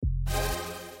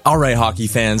All right, hockey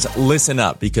fans, listen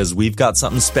up because we've got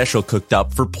something special cooked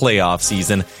up for playoff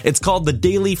season. It's called the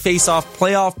Daily Face-Off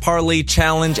Playoff Parlay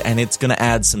Challenge, and it's going to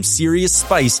add some serious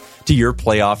spice to your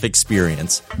playoff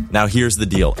experience. Now, here's the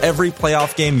deal. Every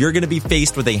playoff game, you're going to be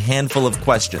faced with a handful of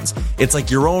questions. It's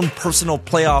like your own personal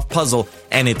playoff puzzle,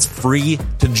 and it's free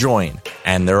to join.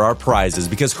 And there are prizes,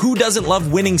 because who doesn't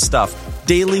love winning stuff?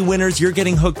 Daily winners, you're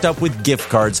getting hooked up with gift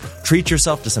cards. Treat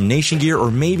yourself to some Nation gear or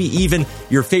maybe even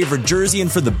your favorite jersey.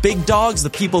 And for the big dogs, the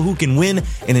people who can win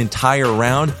an entire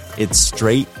round, it's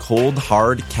straight, cold,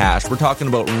 hard cash. We're talking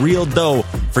about real dough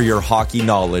for your hockey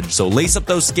knowledge. So lace up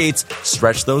those skates,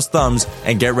 stretch those thumbs,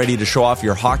 and get ready to show off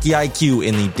your hockey IQ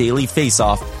in the Daily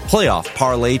Face-Off Playoff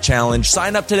Parlay Challenge.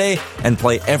 Sign up today and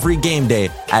play every game day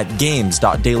at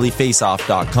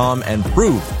games.dailyfaceoff.com and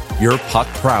prove your puck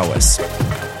prowess.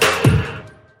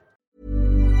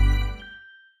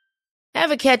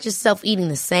 Ever catch yourself eating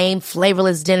the same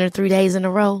flavorless dinner 3 days in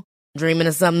a row? Dreaming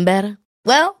of something better?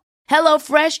 Well,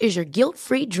 HelloFresh is your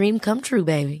guilt-free dream come true,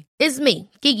 baby. It's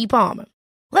me, Keke Palmer.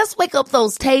 Let's wake up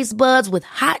those taste buds with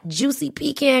hot, juicy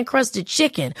pecan-crusted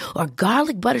chicken or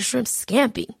garlic butter shrimp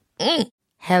scampi.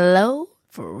 Hello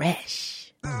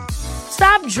Fresh.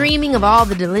 Stop dreaming of all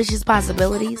the delicious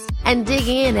possibilities and dig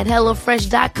in at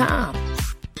HelloFresh.com.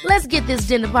 Let's get this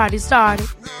dinner party started.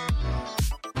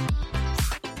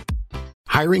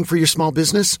 Hiring for your small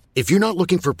business? If you're not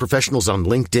looking for professionals on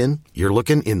LinkedIn, you're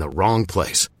looking in the wrong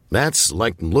place. That's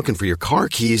like looking for your car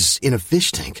keys in a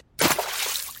fish tank.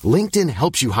 LinkedIn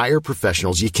helps you hire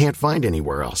professionals you can't find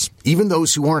anywhere else, even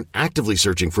those who aren't actively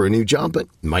searching for a new job but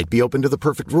might be open to the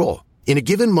perfect role. In a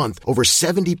given month, over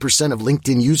 70% of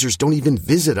LinkedIn users don't even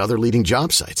visit other leading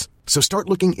job sites. So start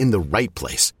looking in the right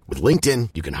place. With LinkedIn,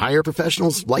 you can hire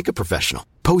professionals like a professional.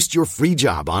 Post your free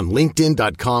job on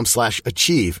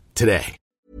linkedin.com/achieve today.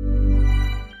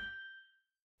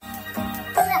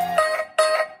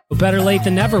 Better late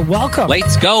than never. Welcome.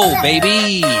 Let's go,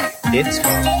 baby. It's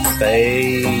my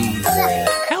favorite.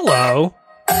 Hello.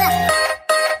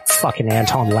 Fucking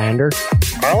Anton Lander.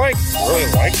 I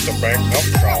really like the big milk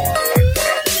shower.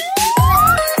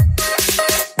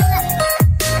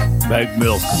 Bag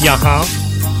milk. Yeah-huh.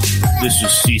 This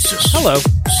is Cesus. Hello.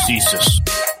 Cesus.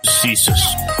 Cesus.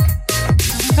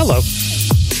 Hello.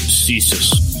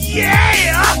 Cesus.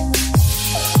 Yeah!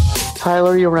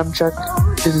 Tyler Yaremchuk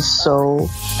is so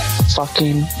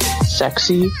fucking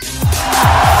sexy. Cesus.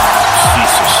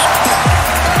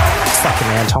 Fucking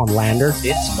Anton Lander.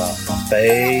 It's my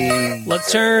favorite.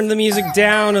 Let's turn the music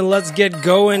down and let's get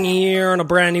going here on a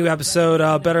brand new episode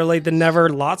of Better Late Than Never.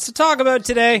 Lots to talk about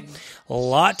today. A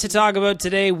lot to talk about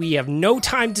today. We have no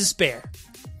time to spare.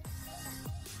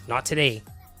 Not today.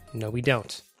 No, we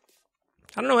don't.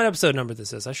 I don't know what episode number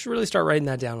this is. I should really start writing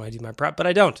that down when I do my prep, but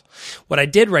I don't. What I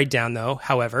did write down, though,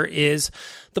 however, is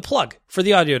the plug for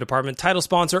the audio department, title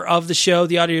sponsor of the show.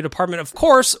 The audio department, of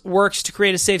course, works to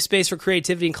create a safe space for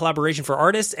creativity and collaboration for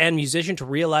artists and musicians to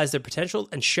realize their potential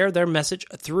and share their message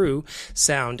through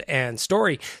sound and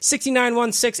story.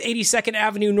 6916 82nd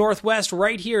Avenue Northwest,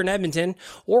 right here in Edmonton,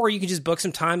 or you can just book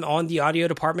some time on the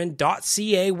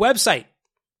audiodepartment.ca website.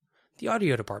 The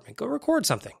audio department, go record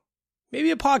something. Maybe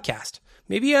a podcast.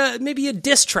 Maybe a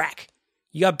diss track.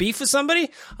 You got beef with somebody?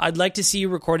 I'd like to see you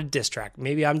record a diss track.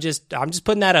 Maybe I'm just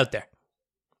putting that out there.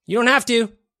 You don't have to.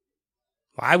 Well,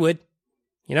 I would.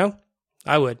 You know?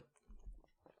 I would.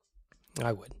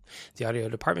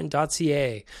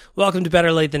 Theaudiodepartment.ca. Welcome to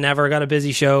Better Late Than Never. Got a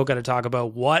busy show. Got to talk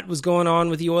about what was going on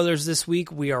with the Oilers this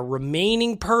week. We are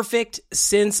remaining perfect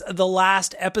since the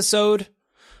last episode.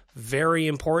 Very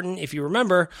important. If you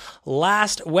remember,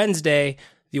 last Wednesday,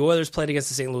 the Oilers played against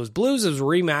the St. Louis Blues. It was a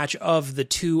rematch of the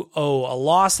 2-0, a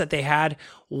loss that they had,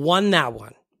 won that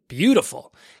one.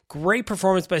 Beautiful. Great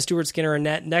performance by Stuart Skinner in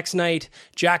net. Next night,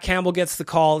 Jack Campbell gets the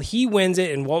call. He wins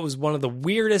it in what was one of the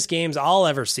weirdest games I'll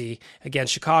ever see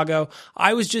against Chicago.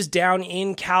 I was just down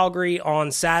in Calgary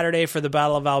on Saturday for the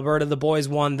Battle of Alberta. The boys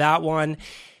won that one.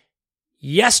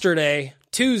 Yesterday,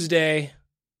 Tuesday,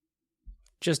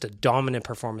 just a dominant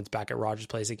performance back at Rogers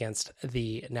Place against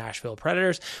the Nashville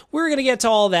Predators. We're going to get to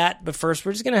all that, but first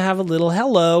we're just going to have a little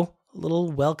hello, a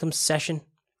little welcome session.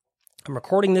 I'm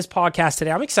recording this podcast today.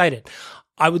 I'm excited.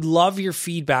 I would love your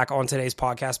feedback on today's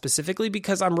podcast, specifically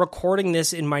because I'm recording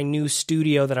this in my new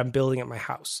studio that I'm building at my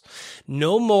house.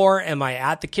 No more am I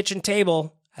at the kitchen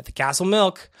table at the Castle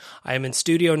Milk. I am in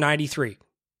Studio 93,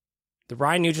 the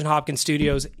Ryan Nugent-Hopkins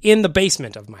Studios in the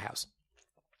basement of my house.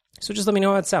 So just let me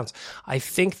know how it sounds. I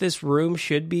think this room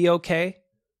should be okay,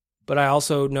 but I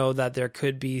also know that there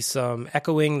could be some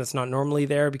echoing that's not normally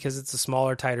there because it's a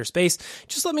smaller, tighter space.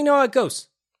 Just let me know how it goes.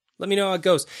 Let me know how it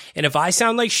goes. And if I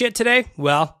sound like shit today,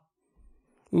 well,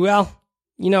 Well,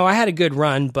 I had a good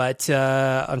run, but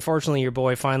unfortunately your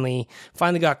boy finally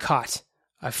got caught.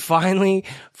 I finally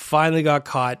got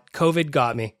caught. COVID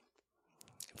got me.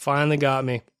 Finally got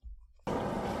me.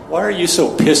 Why are you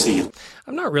so pissy?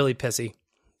 I'm not really pissy.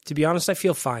 To be honest, I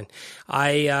feel fine.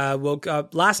 I woke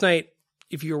up last night.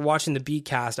 If you were watching the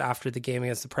Beatcast after the game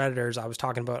against the Predators, I was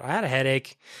talking about I had a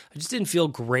headache. I just didn't feel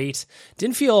great.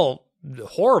 Didn't feel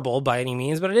horrible by any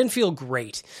means, but I didn't feel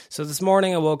great. So this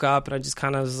morning I woke up and I just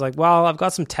kind of was like, well, I've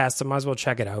got some tests. I might as well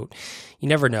check it out. You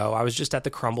never know. I was just at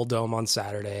the Crumble Dome on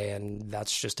Saturday, and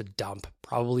that's just a dump.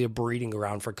 Probably a breeding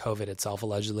ground for COVID itself,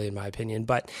 allegedly, in my opinion.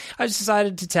 But I just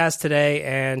decided to test today,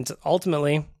 and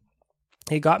ultimately,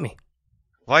 it got me.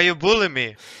 Why you bully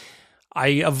me? I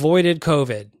avoided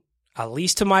COVID, at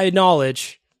least to my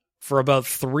knowledge, for about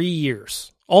 3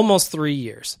 years. Almost 3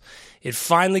 years. It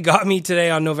finally got me today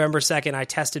on November 2nd. I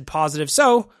tested positive.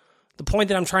 So the point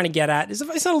that I'm trying to get at is if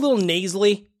I sound a little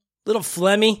nasally, a little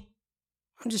phlegmy,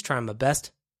 I'm just trying my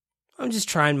best. I'm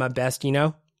just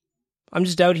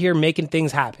out here making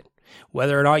things happen.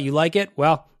 Whether or not you like it,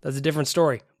 well, that's a different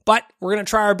story. But we're going to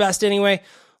try our best anyway.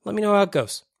 Let me know how it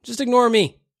goes. Just ignore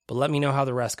me, but let me know how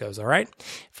the rest goes, all right?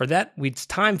 For that, it's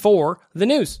time for the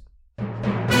news.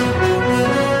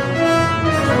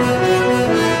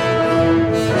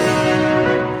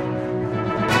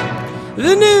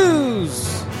 The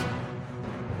news!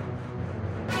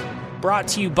 Brought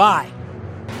to you by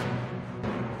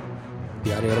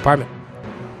the Audio Department.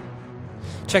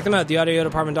 Check them out,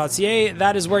 theaudiodepartment.ca.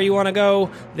 That is where you want to go.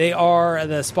 They are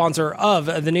the sponsor of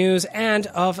the news and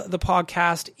of the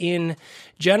podcast in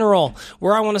general.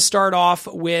 Where I want to start off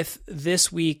with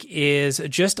this week is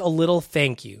just a little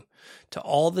thank you to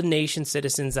all the nation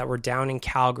citizens that were down in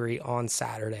Calgary on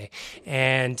Saturday.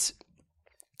 And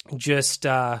just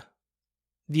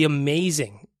the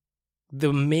amazing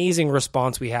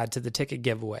response we had to the ticket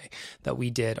giveaway that we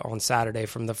did on Saturday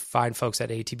from the fine folks at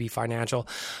ATB Financial.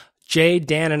 Jay,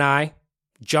 Dan, and I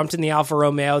jumped in the Alfa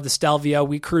Romeo, the Stelvio.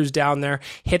 We cruised down there,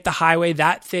 hit the highway.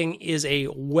 That thing is a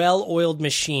well-oiled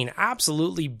machine.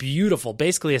 Absolutely beautiful.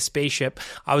 Basically a spaceship.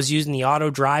 I was using the auto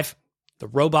drive, the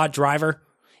robot driver.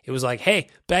 It was like, hey,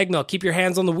 bag milk, keep your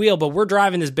hands on the wheel, but we're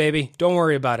driving this baby. Don't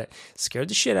worry about it. Scared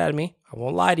the shit out of me. I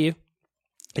won't lie to you.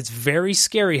 It's very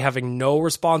scary having no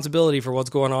responsibility for what's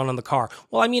going on in the car.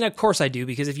 Well, I mean, of course I do,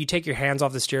 because if you take your hands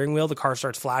off the steering wheel, the car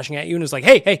starts flashing at you and it's like,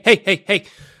 hey.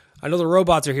 I know the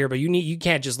robots are here, but you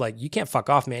can't just you can't fuck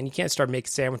off, man. You can't start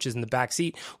making sandwiches in the back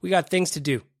seat. We got things to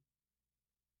do.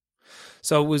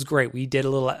 So it was great. We did a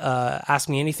little Ask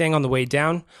Me Anything on the way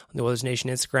down on the Oilers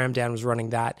Nation Instagram. Dan was running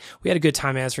that. We had a good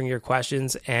time answering your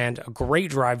questions and a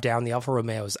great drive down. The Alfa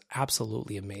Romeo is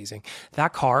absolutely amazing.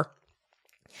 That car,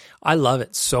 I love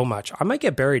it so much. I might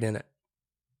get buried in it.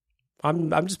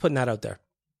 I'm just putting that out there.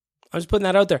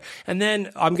 And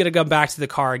then I'm going to go back to the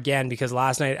car again, because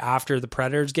last night after the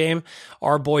Predators game,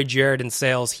 our boy Jared in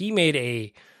sales, he made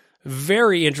a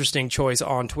very interesting choice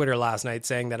on Twitter last night,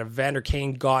 saying that if Vander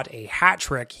Kane got a hat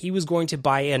trick, he was going to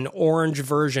buy an orange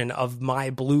version of my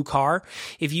blue car.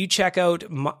 If you check out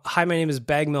Hi, My Name is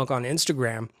Bag Milk on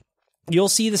Instagram, you'll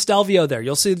see the Stelvio there.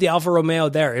 You'll see the Alfa Romeo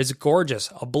there. It's gorgeous.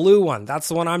 A blue one. That's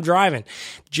the one I'm driving.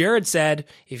 Jared said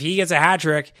if he gets a hat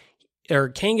trick, or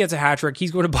Kane gets a hat trick,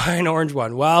 he's going to buy an orange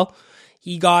one. Well,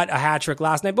 he got a hat trick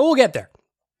last night, but we'll get there.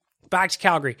 Back to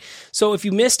Calgary. So if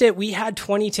you missed it, we had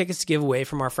 20 tickets to give away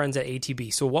from our friends at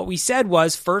ATB. So what we said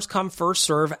was first come, first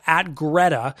serve at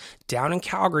Greta down in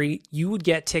Calgary, you would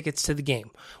get tickets to the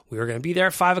game. We were going to be there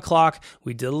at 5 o'clock.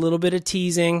 We did a little bit of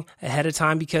teasing ahead of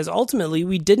time because ultimately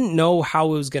we didn't know how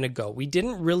it was going to go. We've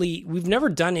never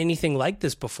done anything like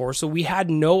this before, so we had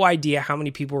no idea how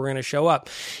many people were going to show up.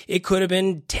 It could have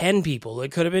been 10 people,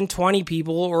 it could have been 20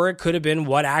 people, or it could have been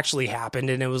what actually happened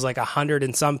and it was like 100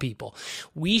 and some people.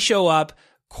 We show up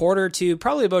quarter to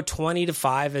probably about 20 to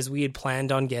 5 as we had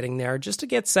planned on getting there just to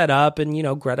get set up. And,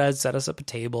 Greta had set us up a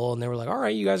table and they were like, all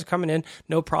right, you guys are coming in.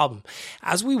 No problem.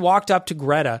 As we walked up to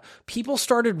Greta, people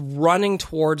started running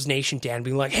towards Nation Dan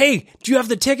being like, hey, do you have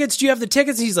the tickets?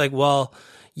 And he's like, well,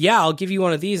 yeah, I'll give you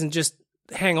one of these and just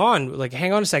hang on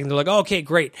a second. They're like, oh, okay,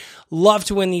 great. Love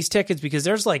to win these tickets because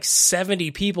there's like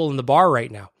 70 people in the bar right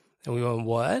now. And we went,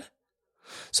 what?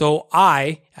 So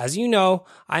as you know,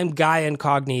 I'm Guy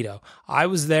Incognito. I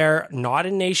was there, not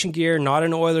in Nation gear, not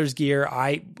in Oilers gear.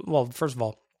 First of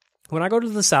all, when I go to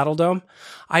the Saddle Dome,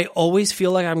 I always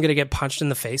feel like I'm going to get punched in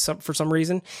the face for some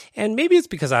reason. And maybe it's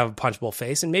because I have a punchable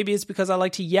face, and maybe it's because I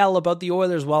like to yell about the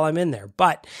Oilers while I'm in there.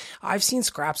 But I've seen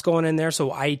scraps going in there,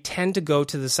 so I tend to go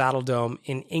to the Saddle Dome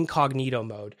in incognito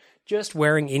mode, just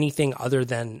wearing anything other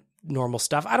than normal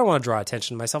stuff. I don't want to draw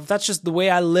attention to myself. That's just the way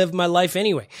I live my life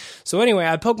anyway. So anyway,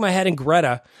 I poke my head in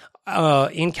Greta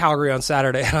in Calgary on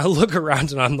Saturday, and I look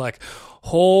around and I'm like,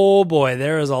 oh boy,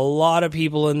 there is a lot of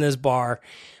people in this bar.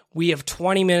 We have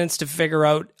 20 minutes to figure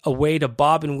out a way to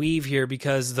bob and weave here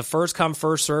because the first come,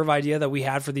 first serve idea that we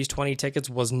had for these 20 tickets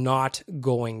was not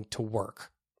going to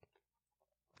work.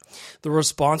 The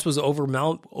response was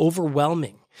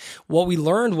overwhelming. What we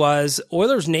learned was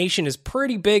Oilers Nation is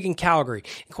pretty big in Calgary.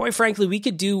 And quite frankly, we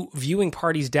could do viewing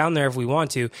parties down there if we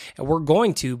want to, and we're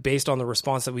going to based on the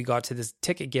response that we got to this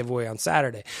ticket giveaway on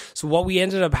Saturday. So what we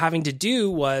ended up having to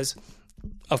do was,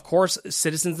 of course,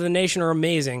 citizens of the nation are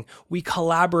amazing. We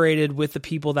collaborated with the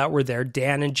people that were there,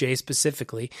 Dan and Jay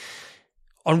specifically,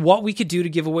 on what we could do to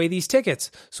give away these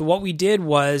tickets. So what we did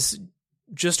was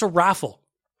just a raffle.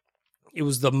 It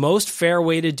was the most fair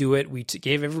way to do it. We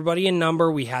gave everybody a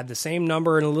number. We had the same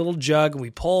number in a little jug, and we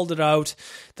pulled it out.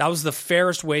 That was the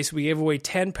fairest way. So we gave away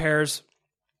 10 pairs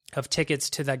of tickets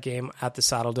to that game at the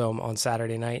Saddle Dome on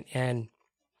Saturday night. And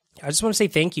I just want to say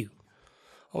thank you.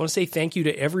 I want to say thank you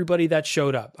to everybody that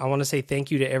showed up. I want to say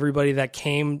thank you to everybody that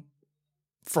came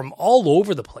from all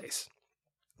over the place.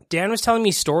 Dan was telling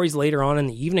me stories later on in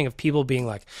the evening of people being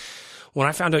like, when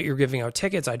I found out you were giving out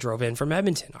tickets, I drove in from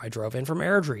Edmonton. I drove in from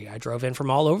Airdrie. I drove in from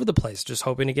all over the place, just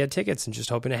hoping to get tickets and just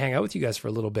hoping to hang out with you guys for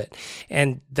a little bit.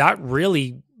 And that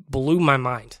really blew my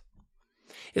mind.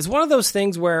 It's one of those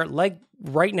things where, like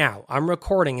right now, I'm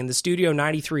recording in the Studio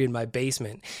 93 in my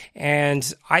basement,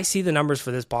 and I see the numbers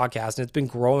for this podcast, and it's been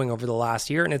growing over the last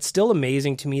year, and it's still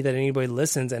amazing to me that anybody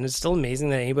listens, and it's still amazing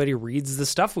that anybody reads the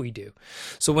stuff we do.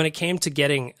 So when it came to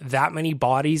getting that many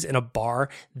bodies in a bar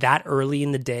that early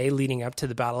in the day leading up to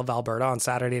the Battle of Alberta on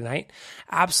Saturday night,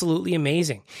 absolutely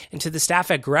amazing. And to the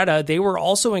staff at Greta, they were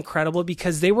also incredible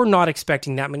because they were not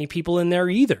expecting that many people in there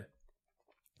either.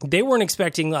 They weren't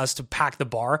expecting us to pack the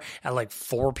bar at like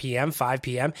 4 p.m., 5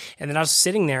 p.m. And then I was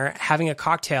sitting there having a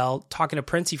cocktail, talking to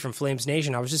Princey from Flames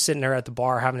Nation. I was just sitting there at the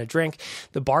bar having a drink.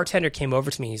 The bartender came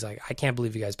over to me. He's like, I can't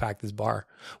believe you guys packed this bar.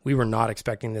 We were not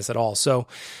expecting this at all. So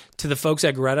to the folks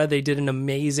at Greta, they did an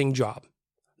amazing job.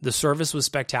 The service was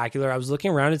spectacular. I was looking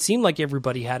around. It seemed like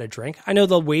everybody had a drink. I know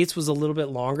the waits was a little bit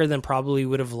longer than probably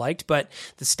would have liked, but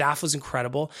the staff was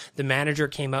incredible. The manager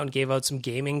came out and gave out some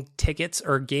gaming tickets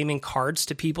or gaming cards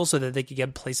to people so that they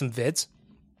could play some vids.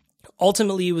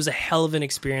 Ultimately, it was a hell of an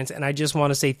experience, and I just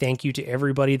want to say thank you to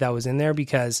everybody that was in there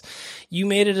because you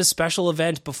made it a special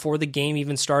event before the game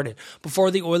even started,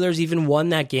 before the Oilers even won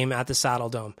that game at the Saddle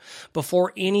Dome.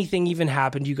 Before anything even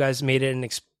happened, you guys made it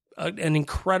an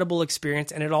incredible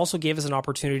experience, and it also gave us an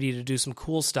opportunity to do some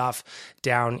cool stuff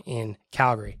down in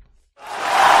Calgary.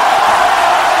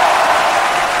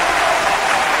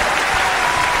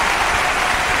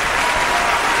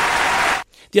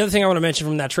 The other thing I want to mention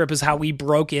from that trip is how we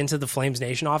broke into the Flames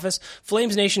Nation office.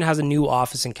 Flames Nation has a new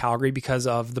office in Calgary because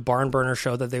of the Barn Burner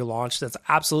show that they launched that's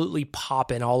absolutely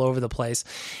popping all over the place.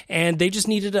 And they just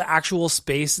needed an actual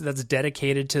space that's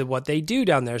dedicated to what they do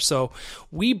down there. So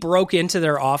we broke into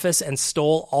their office and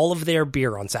stole all of their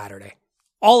beer on Saturday.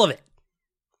 All of it.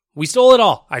 We stole it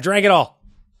all. I drank it all.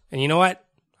 And you know what?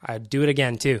 I'd do it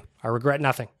again too. I regret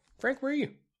nothing. Frank, where are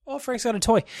you? Oh, Frank's got a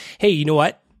toy. Hey, you know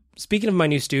what? Speaking of my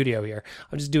new studio here,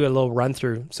 I'll just do a little run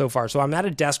through so far. So I'm at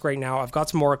a desk right now. I've got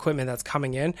some more equipment that's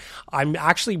coming in. I'm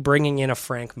actually bringing in a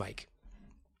Frank mic.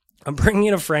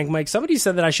 Somebody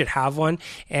said that I should have one.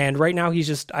 And right now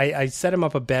I set him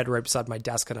up a bed right beside my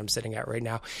desk that I'm sitting at right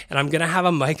now. And I'm going to have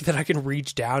a mic that I can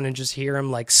reach down and just hear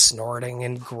him like snorting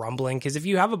and grumbling. Because if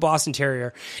you have a Boston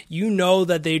Terrier, you know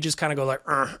that they just kind of go like,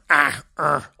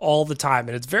 all the time.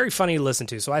 And it's very funny to listen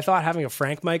to. So I thought having a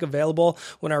Frank mic available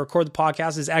when I record the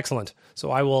podcast is excellent.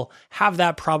 So I will have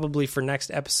that probably for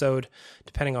next episode,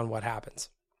 depending on what happens.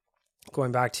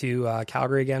 Going back to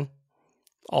Calgary again.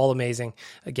 All amazing.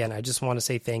 Again, I just want to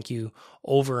say thank you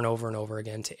over and over and over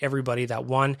again to everybody that,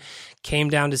 one,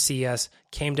 came down to see us,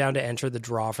 came down to enter the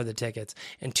draw for the tickets,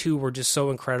 and two, were just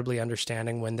so incredibly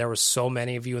understanding when there were so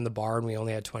many of you in the bar and we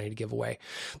only had 20 to give away.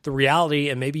 The reality,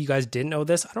 and maybe you guys didn't know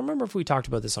this, I don't remember if we talked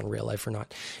about this on Real Life or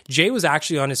not. Jay was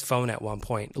actually on his phone at one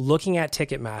point, looking at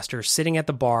Ticketmaster, sitting at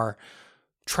the bar,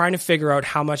 trying to figure out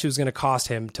how much it was going to cost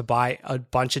him to buy a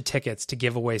bunch of tickets to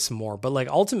give away some more. But like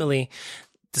ultimately,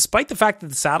 despite the fact that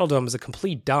the Saddle Dome is a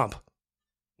complete dump,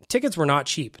 tickets were not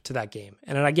cheap to that game.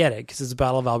 And I get it because it's the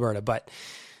Battle of Alberta, but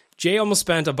Jay almost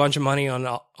spent a bunch of money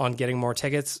on getting more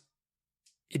tickets.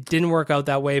 It didn't work out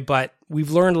that way, but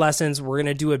we've learned lessons. We're going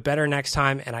to do it better next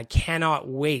time. And I cannot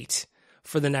wait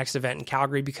for the next event in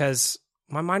Calgary because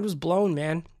my mind was blown,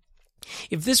 man.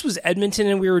 If this was Edmonton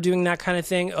and we were doing that kind of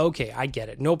thing, okay, I get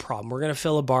it. No problem. We're going to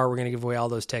fill a bar. We're going to give away all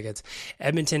those tickets.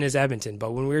 Edmonton is Edmonton.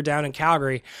 But when we were down in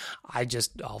Calgary,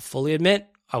 I'll fully admit,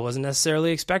 I wasn't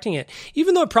necessarily expecting it,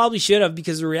 even though I probably should have,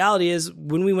 because the reality is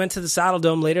when we went to the Saddle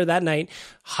Dome later that night,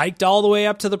 hiked all the way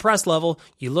up to the press level,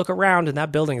 you look around and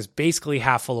that building is basically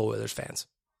half full of Oilers fans.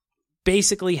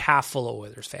 Basically half full of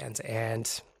Oilers fans. And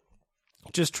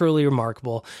just truly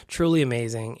remarkable, truly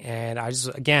amazing. And I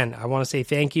want to say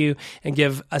thank you and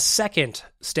give a second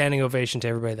standing ovation to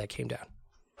everybody that came down.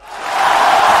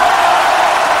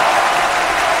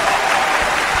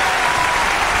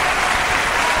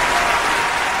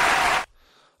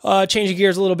 Changing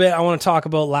gears a little bit, I want to talk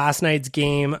about last night's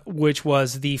game, which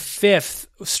was the 5th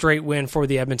straight win for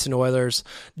the Edmonton Oilers.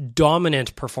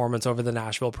 Dominant performance over the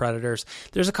Nashville Predators.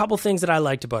 There's a couple things that I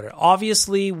liked about it.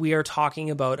 Obviously, we are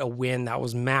talking about a win that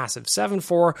was massive.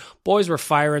 7-4, boys were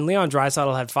firing. Leon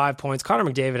Draisaitl had 5 points. Connor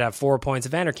McDavid had 4 points.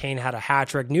 Evander Kane had a hat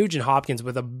trick. Nugent Hopkins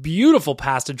with a beautiful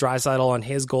pass to Draisaitl on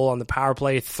his goal on the power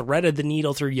play, threaded the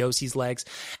needle through Yossi's legs.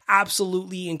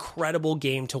 Absolutely incredible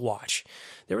game to watch.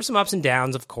 There were some ups and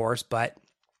downs, of course, but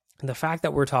the fact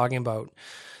that we're talking about,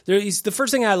 the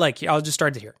first thing I like, I'll just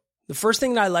start here. The first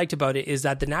thing that I liked about it is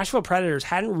that the Nashville Predators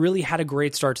hadn't really had a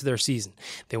great start to their season.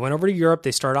 They went over to Europe.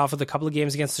 They started off with a couple of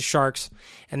games against the Sharks.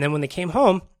 And then when they came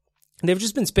home, they've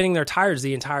just been spinning their tires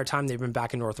the entire time they've been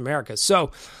back in North America.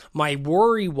 So my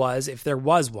worry was, if there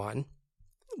was one,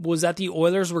 was that the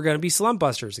Oilers were going to be slump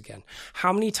busters again.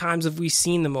 How many times have we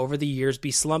seen them over the years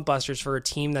be slump busters for a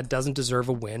team that doesn't deserve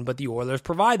a win, but the Oilers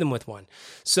provide them with one?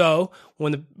 So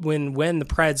when the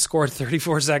Preds scored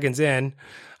 34 seconds in,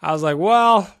 I was like,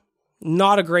 well,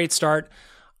 not a great start.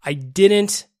 I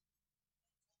didn't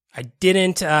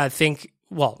think,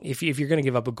 well, if you're going to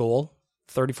give up a goal,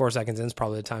 34 seconds in is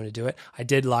probably the time to do it. I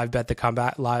did live bet the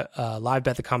comeback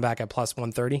at plus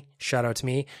 130. Shout out to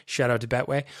me. Shout out to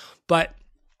Betway. But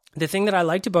the thing that I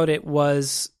liked about it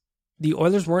was the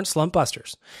Oilers weren't slump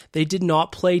busters. They did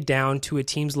not play down to a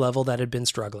team's level that had been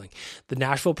struggling. The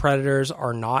Nashville Predators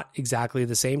are not exactly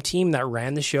the same team that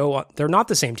ran the show. They're not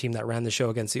the same team that ran the show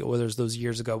against the Oilers those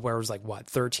years ago, where it was like,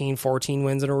 13, 14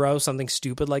 wins in a row, something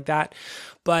stupid like that.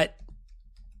 But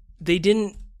they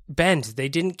didn't bend. They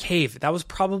didn't cave. That was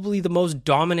probably the most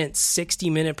dominant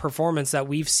 60-minute performance that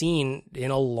we've seen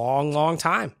in a long, long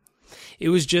time. It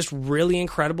was just really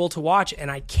incredible to watch,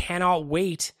 and I cannot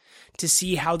wait to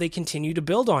see how they continue to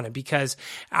build on it, because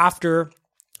after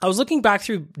I was looking back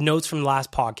through notes from the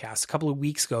last podcast a couple of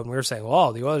weeks ago, and we were saying,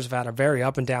 well, the Oilers have had a very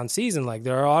up and down season. Like,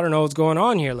 I don't know what's going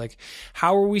on here. Like,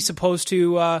 how are we supposed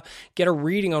to get a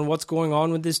reading on what's going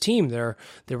on with this team? They were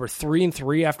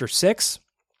 3-3 after 6.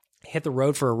 Hit the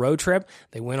road for a road trip.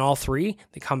 They win all 3.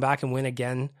 They come back and win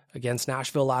again against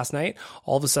Nashville last night.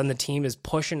 All of a sudden, the team is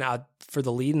pushing out for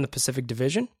the lead in the Pacific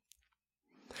Division.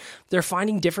 They're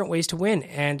finding different ways to win.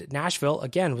 And Nashville,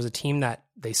 again, was a team that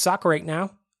they suck right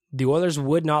now. The Oilers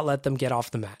would not let them get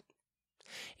off the mat.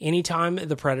 Anytime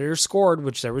the Predators scored,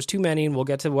 which there was too many, and we'll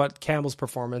get to what Campbell's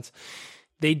performance,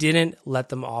 they didn't let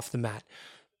them off the mat.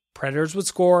 Predators would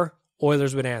score,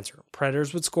 Oilers would answer.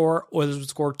 Predators would score, Oilers would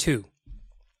score 2.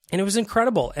 And it was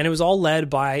incredible. And it was all led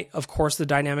by, of course, the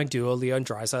dynamic duo, Leon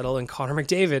Draisaitl and Connor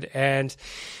McDavid. And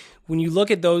when you look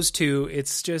at those two,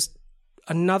 it's just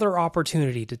another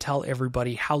opportunity to tell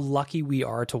everybody how lucky we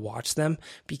are to watch them,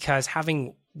 because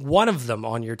having one of them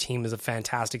on your team is a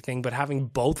fantastic thing, but having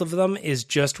both of them is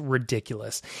just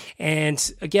ridiculous.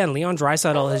 And again, Leon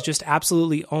Draisaitl has just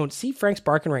absolutely owned. See, Frank's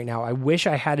barking right now. I wish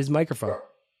I had his microphone.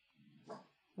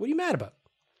 What are you mad about?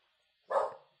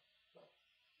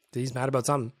 He's mad about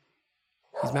something.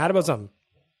 He's mad about something.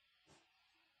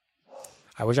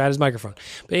 I wish I had his microphone.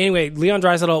 But anyway, Leon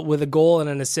Draisaitl with a goal and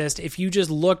an assist. If you just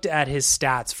looked at his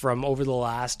stats from over the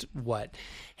last,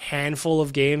 handful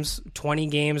of games, 20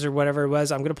 games or whatever it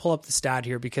was, I'm going to pull up the stat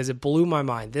here because it blew my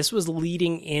mind. This was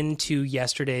leading into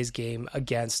yesterday's game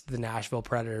against the Nashville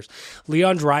Predators.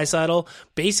 Leon Draisaitl,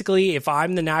 basically, if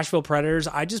I'm the Nashville Predators,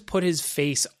 I just put his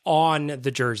face on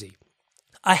the jersey.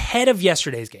 Ahead of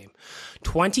yesterday's game.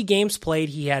 20 games played,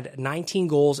 he had 19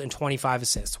 goals and 25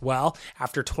 assists. Well,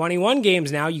 after 21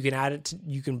 games now, you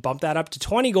can bump that up to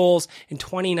 20 goals and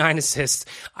 29 assists.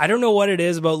 I don't know what it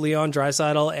is about Leon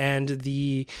Draisaitl and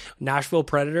the Nashville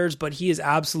Predators, but he is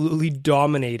absolutely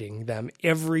dominating them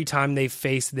every time they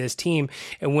face this team.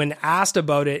 And when asked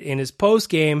about it in his post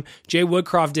game, Jay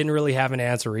Woodcroft didn't really have an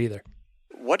answer either.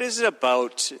 What is it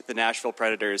about the Nashville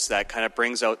Predators that kind of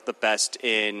brings out the best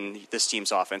in this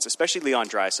team's offense, especially Leon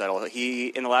Draisaitl? He,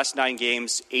 in the last 9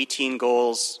 games, 18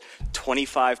 goals,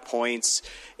 25 points.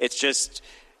 It's just,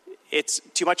 it's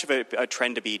too much of a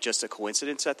trend to be just a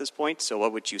coincidence at this point. So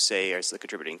what would you say is the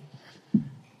contributing?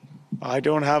 I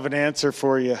don't have an answer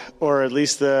for you, or at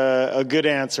least a good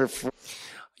answer.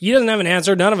 He doesn't have an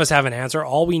answer. None of us have an answer.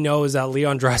 All we know is that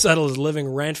Leon Draisaitl is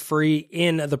living rent-free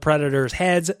in the Predators'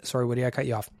 heads. Sorry, Woody, I cut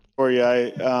you off. For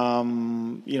you,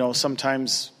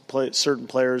 sometimes certain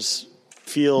players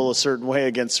feel a certain way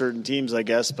against certain teams, I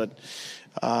guess, but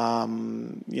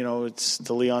it's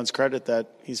to Leon's credit that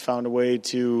he's found a way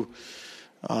to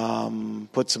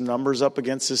put some numbers up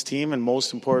against his team, and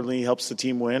most importantly, he helps the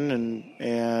team win.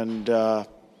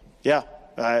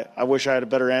 I wish I had a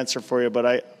better answer for you,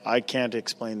 but I can't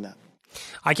explain that.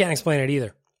 I can't explain it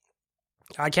either.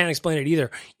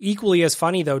 Equally as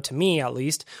funny, though, to me at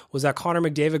least, was that Connor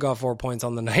McDavid got 4 points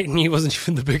on the night, and he wasn't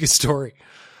even the biggest story.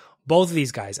 Both of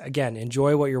these guys, again,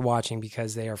 enjoy what you're watching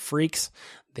because they are freaks.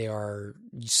 They are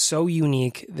so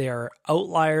unique. They are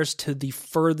outliers to the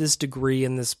furthest degree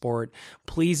in this sport.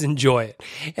 Please enjoy it.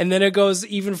 And then it goes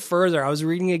even further. I was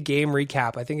reading a game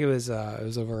recap. I think it was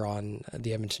over on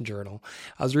the Edmonton Journal.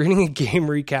 I was reading a game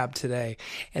recap today,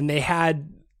 and they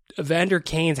had Evander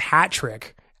Kane's hat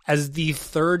trick as the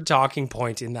third talking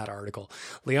point in that article.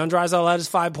 Leon Draisaitl had his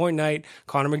 5-point night.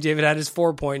 Connor McDavid had his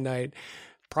 4-point night.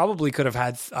 Probably could have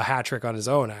had a hat trick on his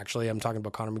own, actually. I'm talking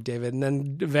about Connor McDavid. And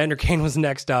then Evander Kane was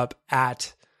next up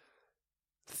at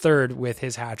third with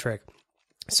his hat trick.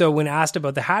 So when asked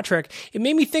about the hat trick, it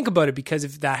made me think about it because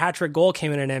if that hat trick goal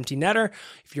came in an empty netter,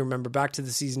 if you remember back to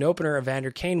the season opener,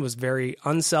 Evander Kane was very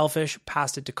unselfish,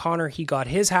 passed it to Connor. He got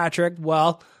his hat trick.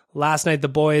 Well, last night the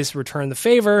boys returned the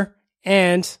favor.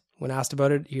 And when asked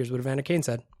about it, here's what Evander Kane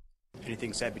said.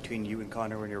 Anything said between you and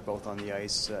Connor when you were both on the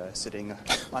ice, sitting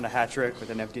on a hat trick with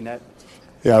an empty net?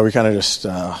 Yeah, we kind of just,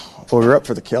 we were up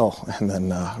for the kill, and then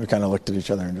we kind of looked at each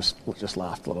other and just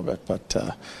laughed a little bit.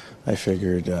 But I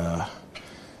figured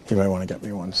he might want to get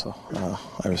me one, so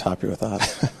I was happy with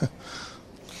that.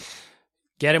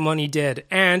 Get him when he did.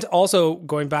 And also,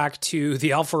 going back to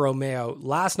the Alfa Romeo,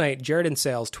 last night, Jared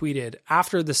Sales tweeted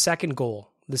after the second goal,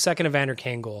 the second Evander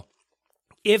Kane goal,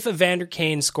 if Evander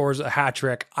Kane scores a hat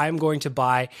trick, I'm going to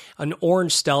buy an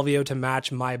orange Stelvio to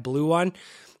match my blue one.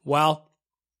 Well,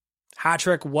 hat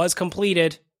trick was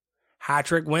completed. Hat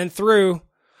trick went through.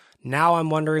 Now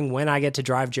I'm wondering when I get to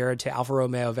drive Jared to Alfa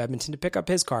Romeo of Edmonton to pick up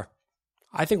his car.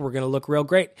 I think we're going to look real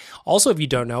great. Also, if you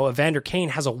don't know, Evander Kane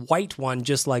has a white one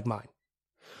just like mine.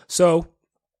 So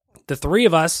the three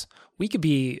of us, we could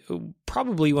be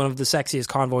probably one of the sexiest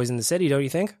convoys in the city, don't you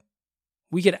think?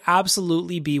 We could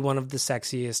absolutely be one of the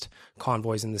sexiest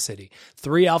convoys in the city.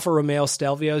 3 Alfa Romeo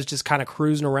Stelvios just kind of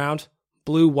cruising around.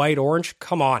 Blue, white, orange.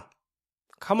 Come on.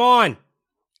 Come on.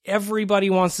 Everybody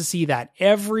wants to see that.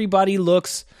 Everybody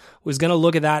was going to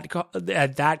look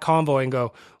at that convoy and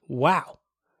go, wow,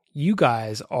 you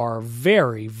guys are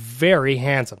very, very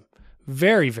handsome.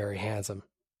 Very, very handsome.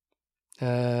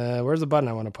 Where's the button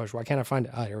I want to push? Why can't I find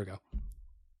it? Oh, here we go.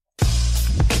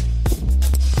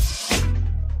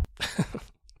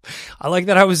 I like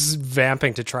that I was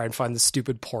vamping to try and find the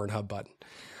stupid Pornhub button.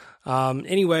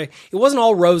 Anyway, it wasn't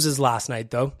all roses last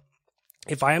night, though.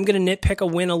 If I am going to nitpick a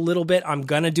win a little bit, I'm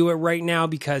going to do it right now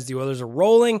because the Oilers are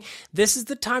rolling. This is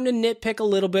the time to nitpick a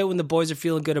little bit when the boys are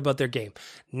feeling good about their game.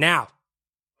 Now,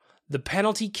 the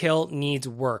penalty kill needs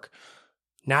work.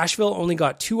 Nashville only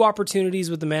got 2 opportunities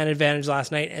with the man advantage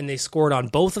last night, and they scored on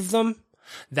both of them.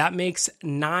 That makes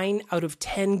 9 out of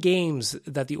 10 games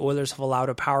that the Oilers have allowed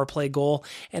a power play goal.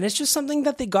 And it's just something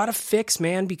that they got to fix,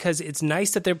 man, because it's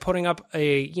nice that they're putting up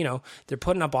they're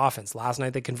putting up offense. Last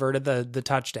night they converted the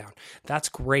touchdown. That's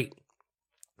great.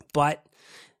 But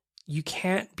you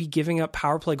can't be giving up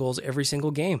power play goals every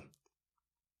single game.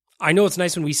 I know it's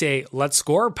nice when we say, let's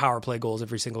score power play goals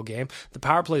every single game. The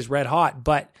power play is red hot,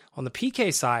 but on the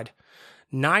PK side,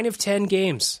 9 of 10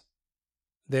 games,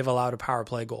 they've allowed a power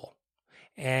play goal.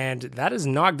 And that is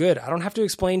not good. I don't have to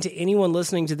explain to anyone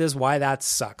listening to this why that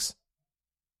sucks.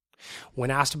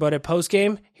 When asked about it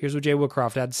post-game, here's what Jay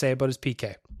Woodcroft had to say about his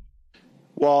PK.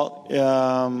 Well,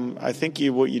 I think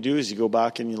what you do is you go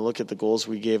back and you look at the goals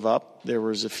we gave up. There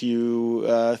was a few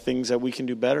things that we can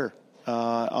do better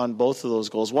on both of those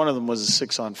goals. One of them was a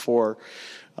 6-on-4,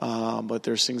 but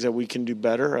there's things that we can do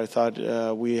better. I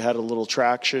thought we had a little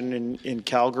traction in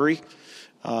Calgary.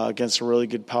 Against a really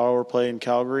good power play in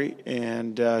Calgary,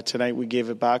 and tonight we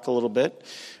gave it back a little bit.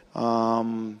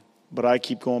 But I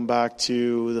keep going back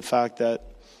to the fact that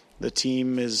the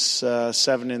team is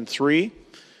 7-3,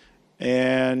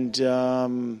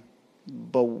 and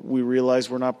but we realize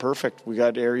we're not perfect. We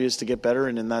got areas to get better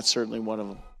in, and that's certainly one of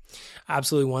them.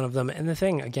 Absolutely one of them. And the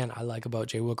thing, again, I like about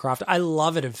Jay Woodcroft, I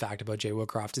love it, in fact, about Jay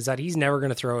Woodcroft, is that he's never going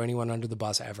to throw anyone under the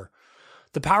bus ever.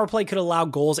 The power play could allow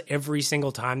goals every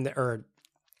single time, the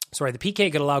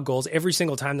PK could allow goals every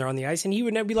single time they're on the ice, and he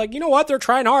would never be like, you know what, they're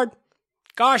trying hard.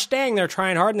 Gosh dang, they're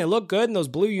trying hard, and they look good, and those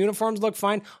blue uniforms look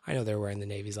fine. I know they were wearing the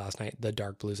navies last night, the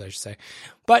dark blues, I should say.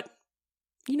 But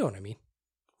you know what I mean,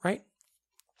 right?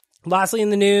 Lastly in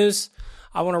the news,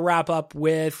 I want to wrap up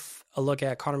with a look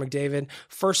at Connor McDavid,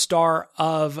 first star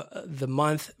of the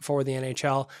month for the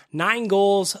NHL. 9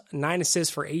 goals, 9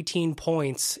 assists for 18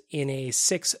 points in a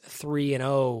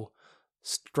 6-3-0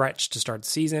 stretch to start the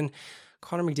season.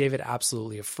 Connor McDavid,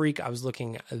 absolutely a freak. I was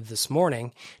looking this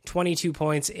morning, 22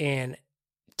 points in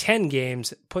 10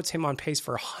 games puts him on pace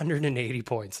for 180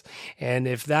 points. And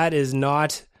if that is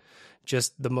not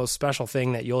just the most special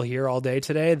thing that you'll hear all day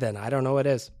today, then I don't know what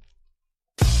is.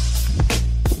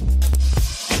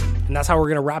 And that's how we're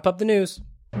going to wrap up the news.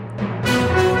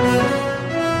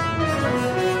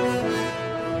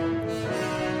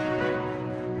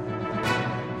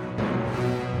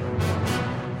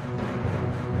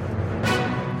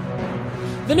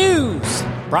 The news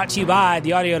brought to you by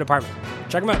the Audio Department.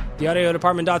 Check them out,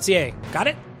 theaudiodepartment.ca. Got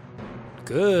it?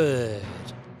 Good.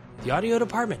 The Audio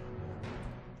Department.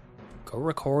 Go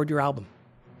record your album.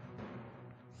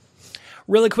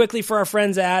 Really quickly for our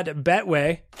friends at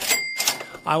Betway,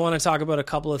 I want to talk about a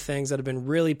couple of things that have been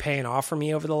really paying off for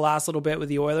me over the last little bit with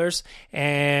the Oilers,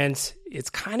 and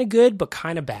it's kind of good, but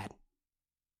kind of bad.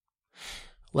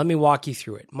 Let me walk you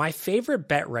through it. My favorite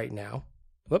bet right now,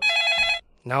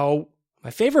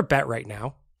 my favorite bet right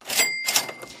now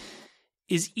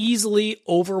is easily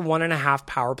over 1.5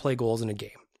 power play goals in a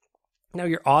game. Now,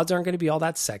 your odds aren't going to be all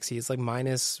that sexy. It's like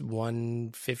minus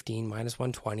 115, minus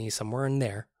 120, somewhere in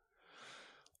there.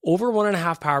 Over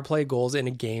 1.5 power play goals in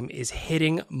a game is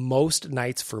hitting most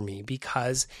nights for me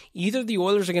because either the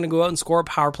Oilers are going to go out and score a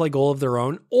power play goal of their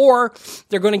own, or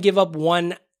they're going to give up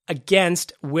one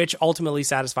against, which ultimately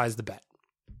satisfies the bet.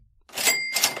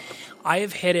 I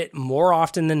have hit it more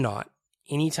often than not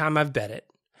anytime I've bet it.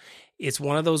 It's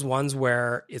one of those ones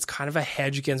where it's kind of a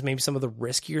hedge against maybe some of the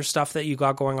riskier stuff that you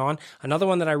got going on. Another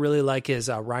one that I really like is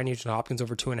Ryan Nugent-Hopkins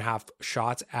over 2.5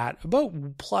 shots at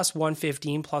about plus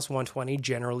 115, plus 120,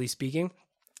 generally speaking.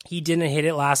 He didn't hit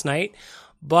it last night,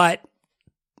 but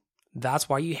that's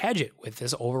why you hedge it with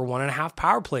this over 1.5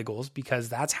 power play goals, because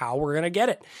that's how we're going to get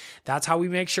it. That's how we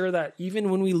make sure that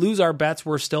even when we lose our bets,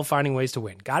 we're still finding ways to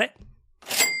win. Got it?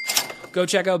 Go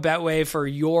check out Betway for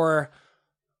your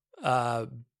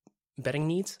betting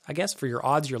needs, I guess, for your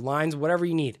odds, your lines, whatever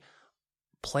you need.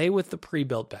 Play with the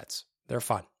pre-built bets. They're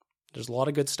fun. There's a lot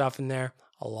of good stuff in there,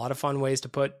 a lot of fun ways to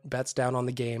put bets down on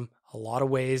the game, a lot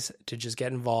of ways to just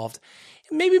get involved,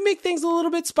 and maybe make things a little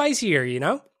bit spicier, you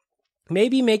know?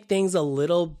 Maybe make things a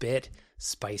little bit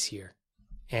spicier.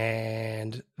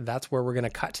 And that's where we're going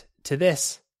to cut to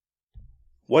this.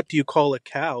 What do you call a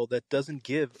cow that doesn't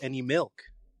give any milk?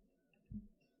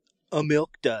 A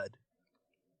milk dud.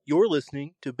 You're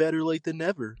listening to Better Late Than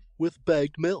Never with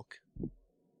Bagged Milk.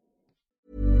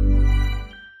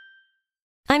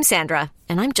 I'm Sandra,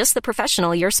 and I'm just the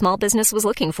professional your small business was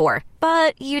looking for.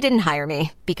 But you didn't hire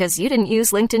me because you didn't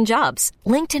use LinkedIn Jobs.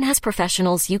 LinkedIn has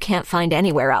professionals you can't find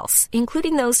anywhere else,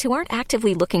 including those who aren't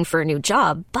actively looking for a new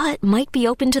job, but might be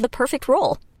open to the perfect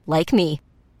role, like me.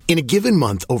 In a given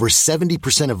month, over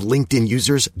 70% of LinkedIn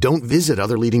users don't visit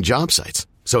other leading job sites.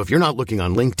 So if you're not looking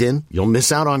on LinkedIn, you'll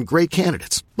miss out on great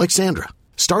candidates like Sandra.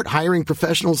 Start hiring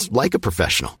professionals like a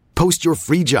professional. Post your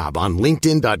free job on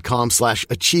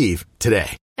linkedin.com/achieve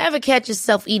today. Ever catch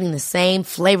yourself eating the same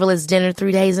flavorless dinner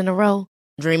 3 days in a row?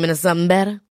 Dreaming of something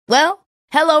better? Well,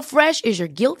 HelloFresh is your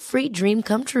guilt-free dream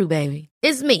come true, baby.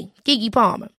 It's me, Keke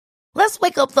Palmer. Let's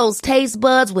wake up those taste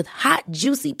buds with hot,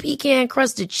 juicy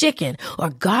pecan-crusted chicken or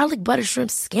garlic butter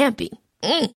shrimp scampi.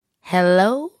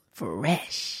 Hello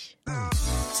Fresh.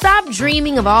 Stop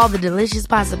dreaming of all the delicious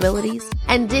possibilities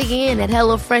and dig in at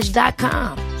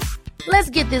HelloFresh.com. Let's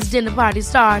get this dinner party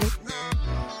started.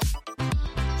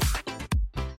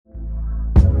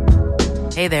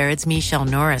 Hey there, it's Michelle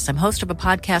Norris. I'm host of a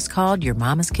podcast called Your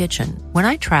Mama's Kitchen. When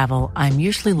I travel, I'm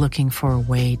usually looking for a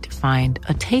way to find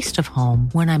a taste of home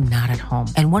when I'm not at home.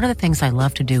 And one of the things I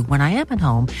love to do when I am at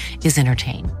home is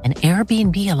entertain. And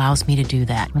Airbnb allows me to do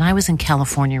that. When I was in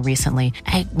California recently,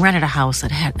 I rented a house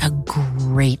that had a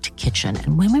great kitchen.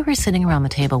 And when we were sitting around the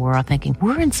table, we were all thinking,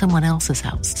 we're in someone else's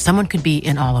house. Someone could be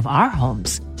in all of our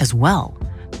homes as well.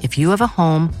 If you have a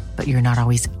home, but you're not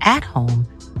always at home,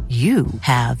 you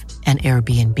have an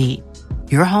Airbnb.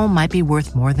 Your home might be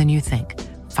worth more than you think.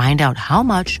 Find out how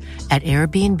much at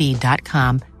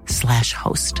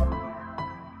airbnb.com/host.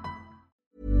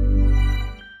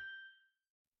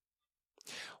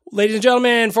 Ladies and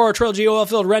gentlemen, for Trilogy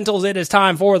Oilfield Rentals, it is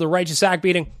time for the Righteous Sack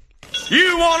Beating.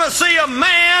 You want to see a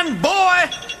man, boy?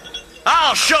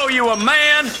 I'll show you a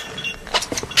man.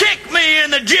 Kick me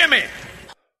in the jimmy.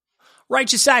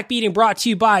 Righteous Sack Beating brought to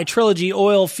you by Trilogy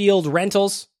Oilfield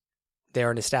Rentals. They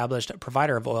are an established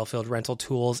provider of oilfield rental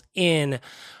tools in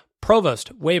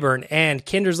Provost, Weyburn, and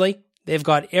Kindersley. They've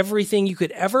got everything you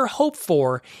could ever hope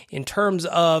for in terms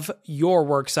of your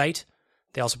work site.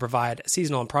 They also provide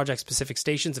seasonal and project-specific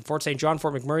stations in Fort St. John,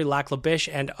 Fort McMurray, Lac La Biche,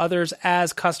 and others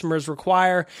as customers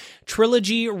require.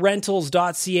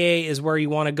 TrilogyRentals.ca is where you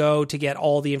want to go to get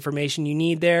all the information you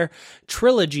need there.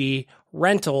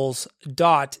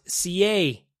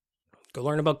 TrilogyRentals.ca. Go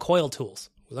learn about coil tools.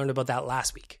 We learned about that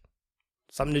last week.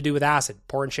 Something to do with acid,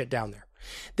 pouring shit down there.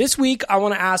 This week, I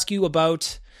want to ask you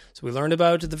about... So we learned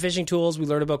about the fishing tools. We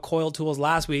learned about coil tools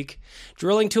last week.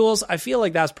 Drilling tools, I feel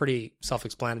like that's pretty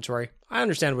self-explanatory. I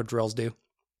understand what drills do.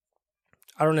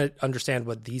 I don't understand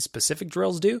what these specific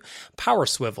drills do. Power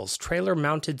swivels,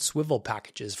 trailer-mounted swivel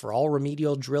packages for all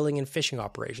remedial drilling and fishing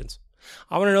operations.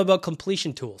 I want to know about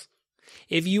completion tools.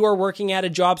 If you are working at a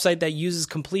job site that uses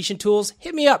completion tools,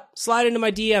 hit me up. Slide into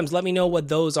my DMs. Let me know what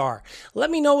those are. Let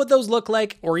me know what those look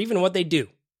like or even what they do.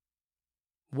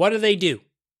 What do they do?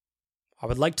 I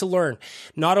would like to learn.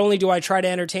 Not only do I try to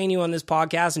entertain you on this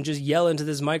podcast and just yell into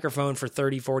this microphone for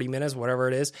 30, 40 minutes, whatever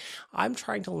it is, I'm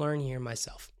trying to learn here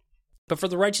myself. But for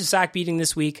the Righteous Sack Beating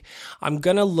this week, I'm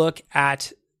going to look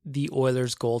at the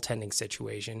Oilers' goaltending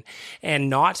situation and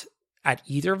not at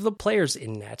either of the players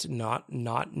in net, not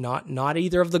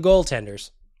either of the goaltenders.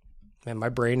 Man, my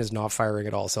brain is not firing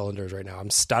at all cylinders right now.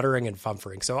 I'm stuttering and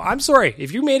fumfering. So I'm sorry.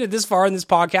 If you made it this far in this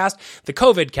podcast, the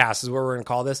COVID cast is what we're going to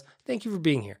call this. Thank you for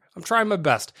being here. I'm trying my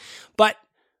best. But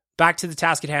back to the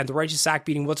task at hand, the Righteous Sack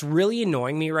Beating. What's really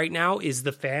annoying me right now is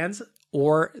the fans,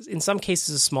 or in some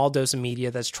cases, a small dose of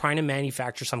media that's trying to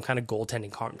manufacture some kind of goaltending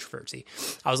controversy.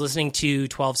 I was listening to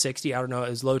 1260, I don't know, it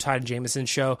was Low Tide and Jameson's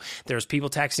show. There's people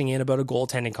texting in about a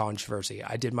goaltending controversy.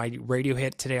 I did my radio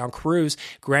hit today on Cruise.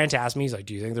 Grant asked me, he's like,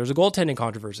 do you think there's a goaltending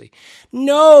controversy?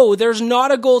 No, there's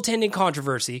not a goaltending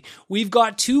controversy. We've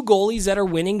got two goalies that are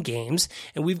winning games,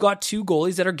 and we've got two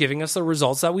goalies that are giving us the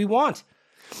results that we want.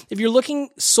 If you're looking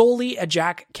solely at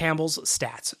Jack Campbell's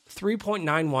stats,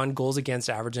 3.91 goals against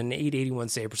average and an 881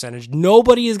 save percentage,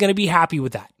 nobody is going to be happy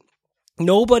with that.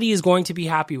 Nobody is going to be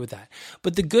happy with that.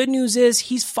 But the good news is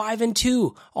he's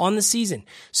 5-2 on the season.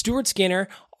 Stuart Skinner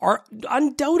are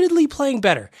undoubtedly playing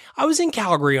better. I was in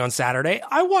Calgary on Saturday.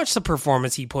 I watched the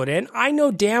performance he put in. I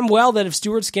know damn well that if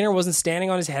Stuart Skinner wasn't standing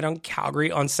on his head in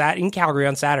Calgary on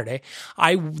Saturday,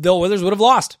 the Oilers would have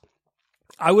lost.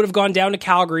 I would have gone down to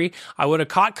Calgary. I would have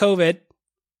caught COVID,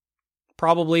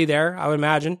 probably there, I would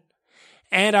imagine.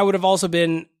 And I would have also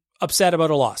been upset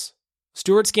about a loss.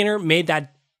 Stuart Skinner made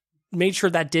sure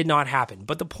that did not happen.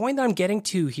 But the point that I'm getting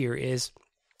to here is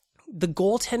the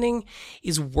goaltending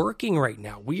is working right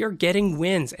now. We are getting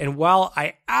wins. And while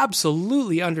I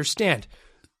absolutely understand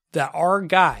that our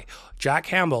guy, Jack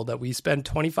Campbell, that we spent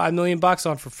 $25 million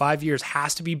on for 5 years,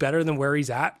 has to be better than where he's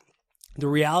at, the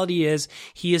reality is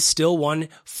he has still won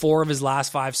 4 of his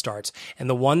last 5 starts. And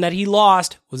the one that he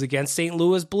lost was against St.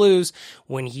 Louis Blues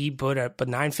when he put up a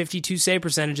 .952 save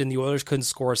percentage and the Oilers couldn't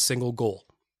score a single goal.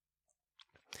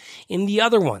 In the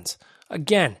other ones,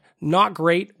 again, not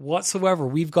great whatsoever.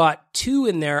 We've got 2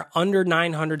 in there under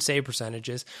 900 save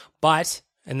percentages, but,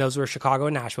 and those were Chicago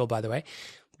and Nashville, by the way,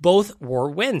 both were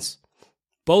wins.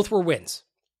 Both were wins.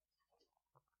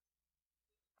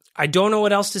 I don't know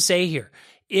what else to say here.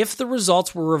 If the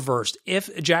results were reversed, if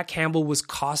Jack Campbell was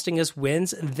costing us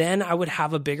wins, then I would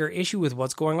have a bigger issue with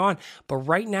what's going on. But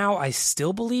right now, I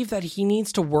still believe that he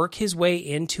needs to work his way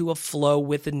into a flow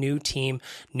with the new team,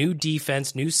 new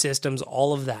defense, new systems,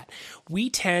 all of that. We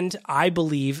tend, I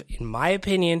believe, in my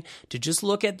opinion, to just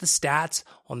look at the stats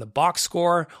on the box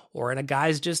score or in a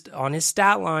guy's just on his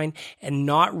stat line and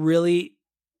not really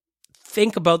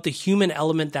think about the human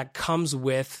element that comes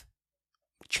with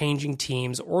changing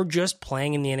teams or just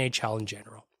playing in the NHL in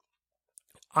general.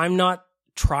 I'm not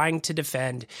trying to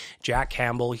defend Jack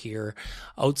Campbell here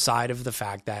outside of the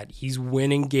fact that he's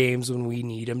winning games when we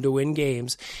need him to win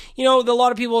games. You know, a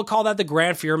lot of people call that the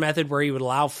Grant Fuhr method where he would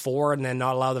allow 4 and then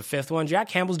not allow the 5th one. Jack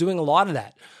Campbell's doing a lot of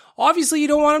that. Obviously, you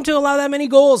don't want him to allow that many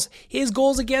goals. His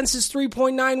goals against is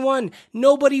 3.91.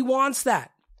 Nobody wants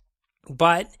that.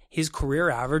 But his career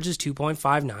average is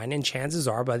 2.59, and chances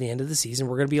are by the end of the season,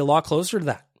 we're going to be a lot closer to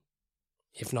that,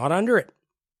 if not under it.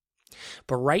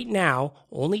 But right now,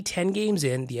 only 10 games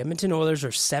in, the Edmonton Oilers are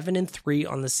 7-3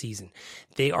 on the season.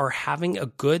 They are having a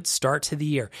good start to the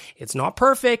year. It's not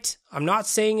perfect. I'm not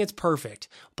saying it's perfect,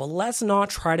 but let's not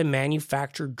try to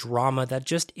manufacture drama that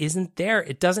just isn't there.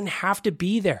 It doesn't have to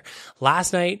be there.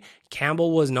 Last night,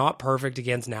 Campbell was not perfect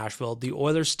against Nashville. The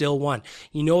Oilers still won.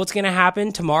 You know what's going to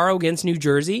happen tomorrow against New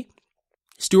Jersey?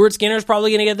 Stuart Skinner's probably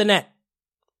going to get the net.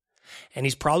 And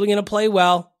he's probably going to play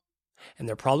well. And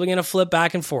they're probably going to flip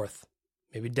back and forth.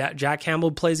 Maybe Jack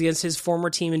Campbell plays against his former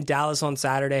team in Dallas on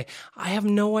Saturday. I have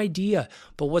no idea.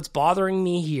 But what's bothering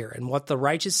me here and what the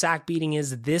righteous sack beating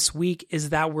is this week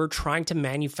is that we're trying to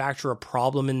manufacture a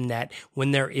problem in net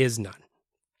when there is none.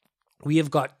 We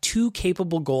have got two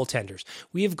capable goaltenders.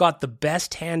 We have got the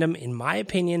best tandem, in my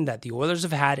opinion, that the Oilers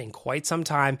have had in quite some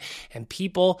time. And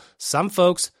people, some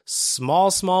folks,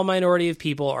 small minority of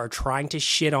people are trying to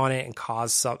shit on it and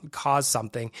cause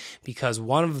something because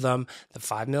one of them, the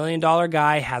 $5 million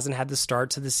guy, hasn't had the start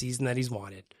to the season that he's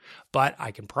wanted. But I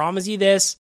can promise you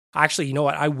this. Actually, you know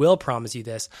what? I will promise you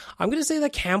this. I'm going to say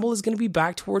that Campbell is going to be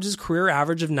back towards his career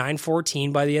average of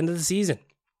 .914 by the end of the season.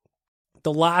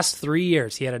 The last 3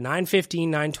 years, he had a .915,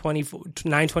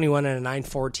 .921, and a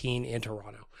 .914 in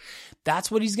Toronto. That's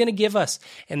what he's going to give us.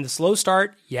 And the slow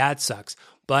start, yeah, it sucks.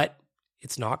 But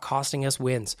it's not costing us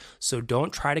wins. So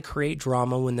don't try to create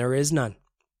drama when there is none.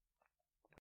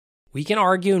 We can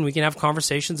argue and we can have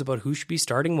conversations about who should be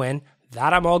starting when.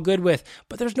 That I'm all good with.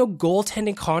 But there's no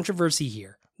goaltending controversy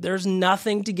here. There's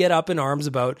nothing to get up in arms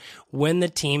about when the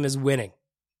team is winning.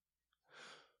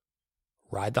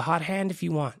 Ride the hot hand if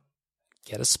you want.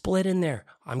 Get a split in there.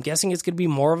 I'm guessing it's going to be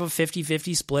more of a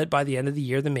 50-50 split by the end of the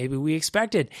year than maybe we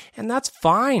expected. And that's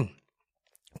fine,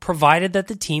 provided that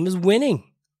the team is winning.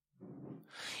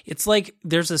 It's like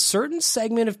there's a certain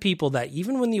segment of people that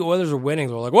even when the Oilers are winning,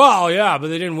 they're like, well, yeah, but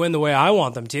they didn't win the way I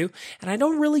want them to. And I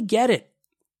don't really get it.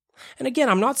 And again,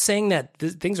 I'm not saying that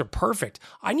things are perfect.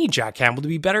 I need Jack Campbell to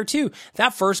be better too.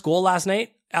 That first goal last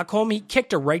night at home, he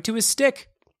kicked it right to his stick.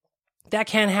 That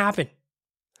can't happen.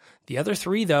 The other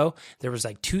three, though, there was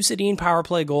like 2 Sedin power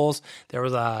play goals.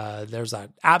 There's an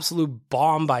absolute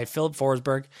bomb by Philip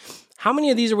Forsberg. How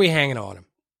many of these are we hanging on him?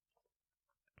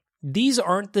 These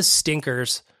aren't the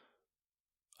stinkers.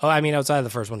 Oh, I mean, outside of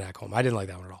the first one at home. I didn't like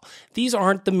that one at all. These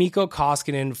aren't the Mikko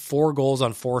Koskinen 4 goals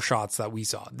on 4 shots that we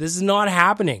saw. This is not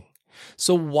happening.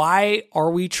 So why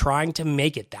are we trying to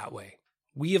make it that way?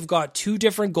 We have got 2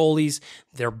 different goalies.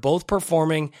 They're both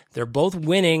performing. They're both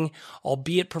winning,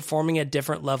 albeit performing at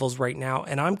different levels right now.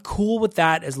 And I'm cool with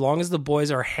that as long as the boys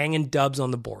are hanging dubs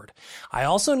on the board. I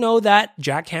also know that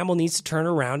Jack Campbell needs to turn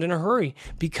around in a hurry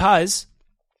because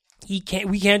we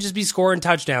can't just be scoring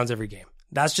touchdowns every game.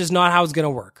 That's just not how it's going to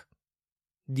work.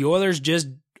 The Oilers just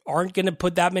aren't going to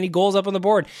put that many goals up on the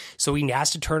board. So he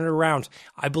has to turn it around.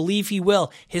 I believe he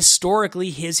will. Historically,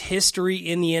 his history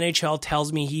in the NHL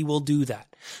tells me he will do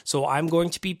that. So I'm going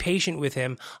to be patient with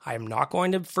him. I'm not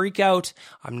going to freak out.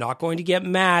 I'm not going to get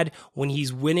mad when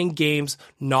he's winning games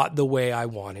not the way I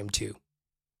want him to.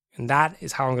 And that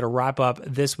is how I'm going to wrap up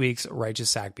this week's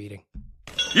Righteous Sack Beating.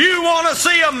 You want to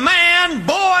see a man,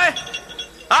 boy?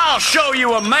 I'll show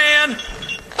you a man.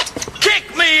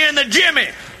 Kick me in the jimmy.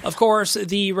 Of course,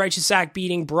 the Righteous Sack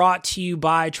Beating brought to you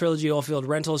by Trilogy Oilfield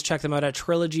Rentals. Check them out at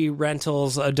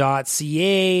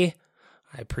trilogyrentals.ca. I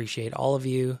appreciate all of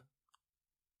you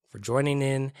for joining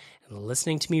in and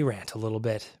listening to me rant a little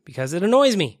bit because it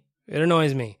annoys me. It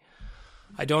annoys me.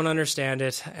 I don't understand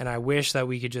it, and I wish that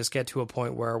we could just get to a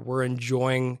point where we're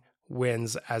enjoying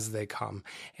wins as they come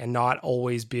and not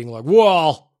always being like,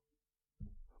 well,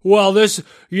 this,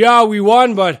 yeah, we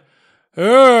won, but,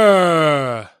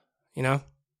 you know?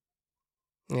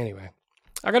 Anyway,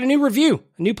 I got a new review,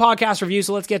 a new podcast review,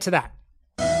 so let's get to that.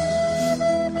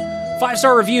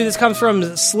 5-star review. This comes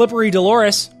from Slippery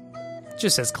Dolores. It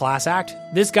just says class act.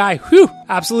 This guy,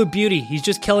 absolute beauty. He's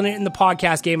just killing it in the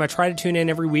podcast game. I try to tune in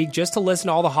every week just to listen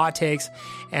to all the hot takes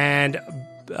and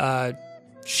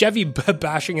Chevy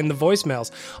bashing in the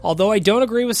voicemails. Although I don't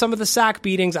agree with some of the sack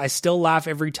beatings, I still laugh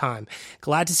every time.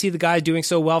 Glad to see the guy doing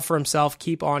so well for himself.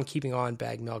 Keep on keeping on,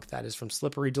 Bag Milk. That is from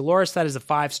Slippery Dolores. That is a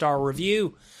 5-star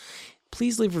review.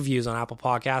 Please leave reviews on Apple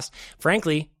Podcasts.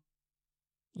 Frankly,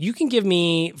 you can give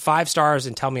me 5 stars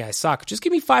and tell me I suck. Just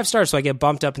give me 5 stars so I get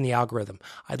bumped up in the algorithm.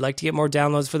 I'd like to get more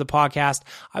downloads for the podcast.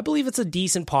 I believe it's a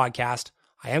decent podcast.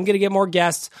 I am going to get more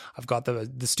guests. I've got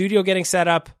the studio getting set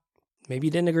up. Maybe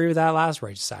you didn't agree with that last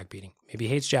Righteous Sack Beating. Maybe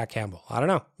he hates Jack Campbell. I don't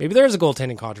know. Maybe there is a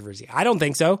goaltending controversy. I don't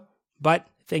think so. But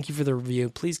thank you for the review.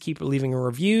 Please keep leaving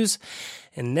reviews.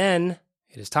 And then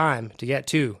it is time to get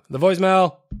to the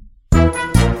voicemail.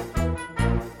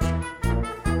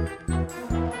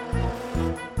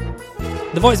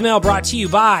 The voicemail brought to you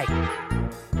by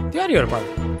the audio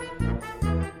department.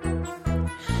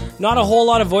 Not a whole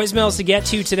lot of voicemails to get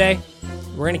to today.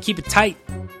 We're going to keep it tight.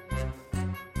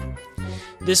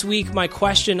 This week, my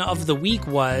question of the week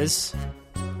was,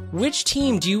 Which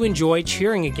team do you enjoy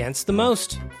cheering against the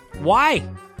most? Why?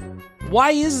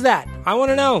 Why is that? I want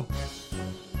to know.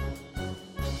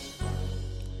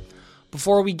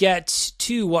 Before we get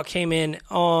to what came in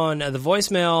on the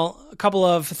voicemail, a couple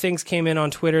of things came in on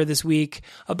Twitter this week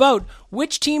about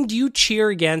which team do you cheer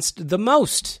against the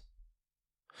most?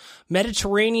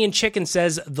 Mediterranean Chicken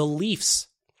says the Leafs.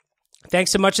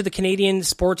 Thanks to much of the Canadian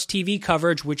sports TV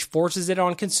coverage, which forces it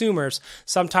on consumers,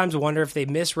 sometimes wonder if they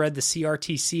misread the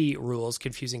CRTC rules,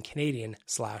 confusing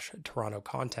Canadian/Toronto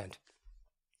content.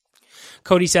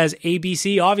 Cody says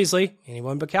ABC, obviously,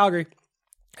 anyone but Calgary.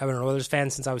 I've been an Oilers fan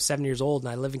since I was 7 years old,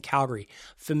 and I live in Calgary.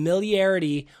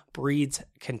 Familiarity breeds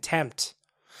contempt.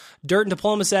 Dirt and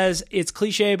Diploma says, it's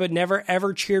cliche, but never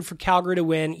ever cheered for Calgary to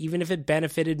win, even if it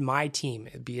benefited my team,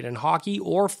 be it in hockey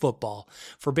or football.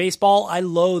 For baseball, I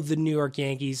loathe the New York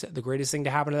Yankees. The greatest thing to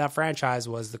happen to that franchise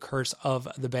was the curse of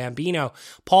the Bambino.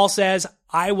 Paul says,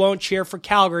 I won't cheer for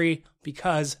Calgary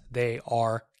because they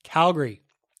are Calgary.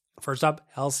 First up,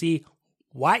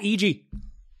 LCYEG.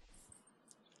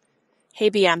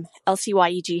 Hey BM,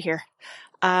 LCYEG here.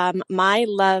 My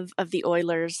love of the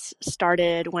Oilers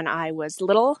started when I was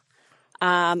little.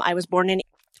 I was born in...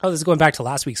 Oh, this is going back to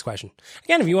last week's question.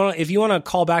 Again, if you want to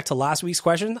call back to last week's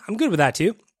question, I'm good with that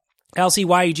too.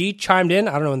 LCYEG chimed in.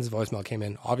 I don't know when this voicemail came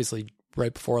in. Obviously,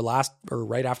 right after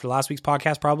last week's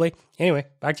podcast, probably. Anyway,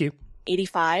 back to you.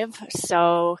 85,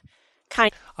 so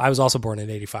I was also born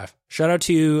in 85. Shout out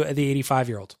to the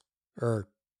 85-year-old. Or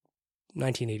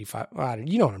 1985.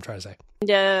 You know what I'm trying to say.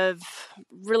 Kind of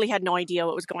really had no idea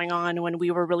what was going on when we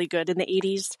were really good in the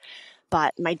 80s.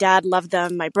 But my dad loved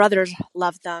them, my brothers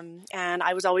loved them, and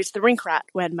I was always the rink rat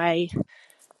when my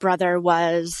brother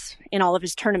was in all of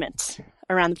his tournaments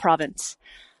around the province.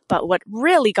 But what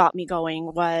really got me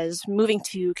going was moving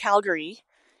to Calgary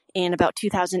in about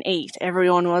 2008.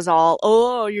 Everyone was all,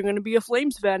 oh, you're going to be a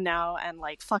Flames fan now. And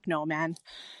like, fuck no, man.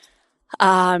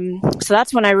 So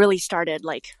that's when I really started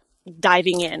like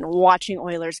diving in, watching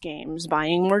Oilers games,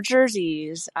 buying more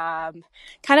jerseys, kind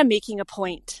of making a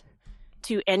point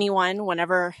to anyone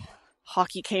whenever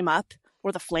hockey came up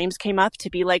or the Flames came up to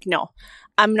be like, no,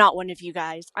 I'm not one of you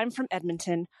guys. I'm from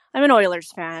Edmonton. I'm an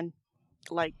Oilers fan.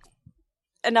 Like,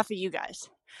 enough of you guys.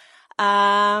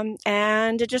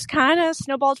 And it just kind of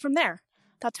snowballed from there.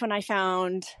 That's when I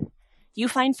found you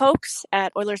fine folks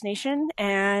at Oilers Nation,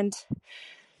 and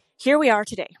here we are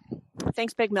today.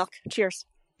 Thanks, Big Milk. Cheers.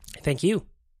 Thank you.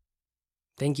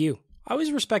 Thank you. I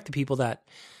always respect the people that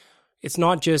it's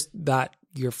not just that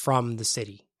you're from the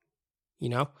city, you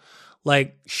know?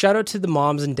 Like, shout out to the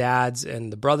moms and dads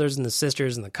and the brothers and the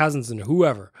sisters and the cousins and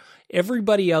whoever.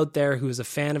 Everybody out there who is a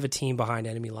fan of a team behind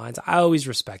enemy lines, I always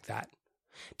respect that.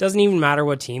 It doesn't even matter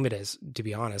what team it is, to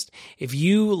be honest. If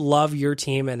you love your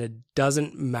team and it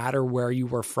doesn't matter where you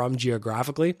were from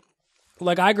geographically,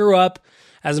 like I grew up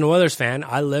as an Oilers fan,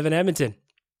 I live in Edmonton.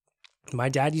 My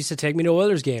dad used to take me to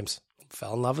Oilers games.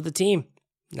 Fell in love with the team.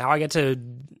 Now I get to,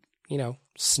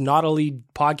 snottily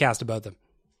podcast about them.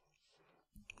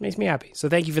 Makes me happy. So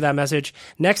thank you for that message.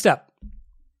 Next up.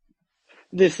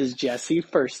 This is Jesse,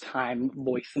 first-time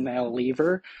voicemail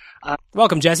leaver.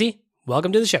 Welcome, Jesse.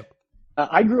 Welcome to the show.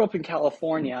 I grew up in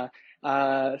California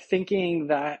thinking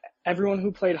that everyone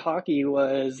who played hockey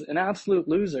was an absolute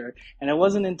loser. And it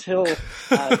wasn't until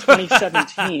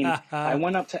 2017 I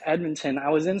went up to Edmonton. I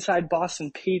was inside Boston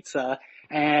Pizza.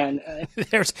 And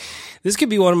this could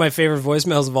be one of my favorite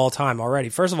voicemails of all time already.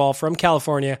 First of all, from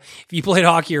California, if you played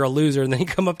hockey, you're a loser, and then you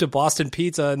come up to Boston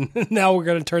Pizza, and now we're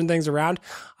going to turn things around.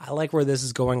 I like where this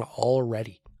is going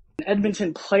already. An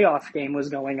Edmonton playoff game was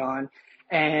going on,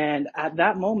 and at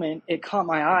that moment, it caught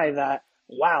my eye that,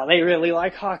 wow, they really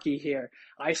like hockey here.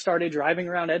 I started driving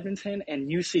around Edmonton,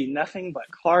 and you see nothing but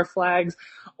car flags,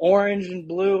 orange and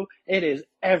blue. It is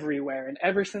everywhere. And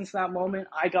ever since that moment,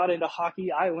 I got into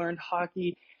hockey. I learned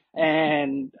hockey,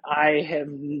 and I have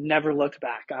never looked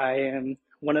back. I am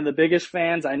one of the biggest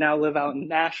fans. I now live out in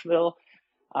Nashville,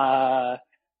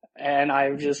 and I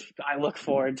look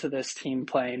forward to this team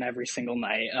playing every single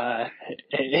night.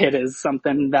 It is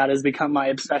something that has become my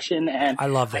obsession, and I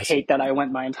love this. I hate that I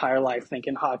went my entire life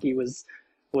thinking hockey was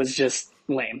just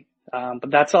lame. But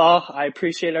that's all. I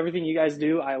appreciate everything you guys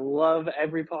do. I love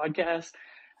every podcast,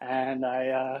 and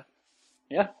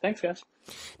thanks guys.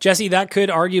 Jesse, that could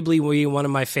arguably be one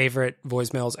of my favorite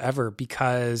voicemails ever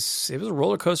because it was a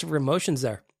roller coaster of emotions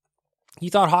there. You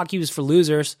thought hockey was for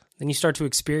losers, then you start to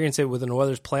experience it with an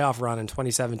Oilers playoff run in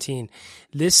 2017.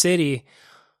 This city,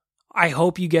 I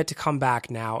hope you get to come back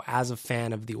now as a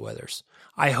fan of the Oilers.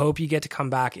 I hope you get to come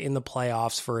back in the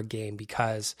playoffs for a game,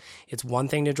 because it's one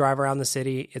thing to drive around the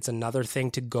city. It's another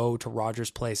thing to go to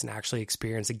Rogers Place and actually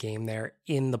experience a game there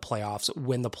in the playoffs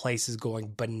when the place is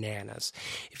going bananas.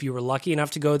 If you were lucky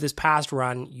enough to go this past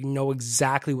run, you know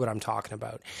exactly what I'm talking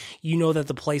about. You know that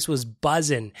the place was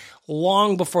buzzing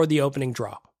long before the opening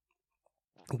draw.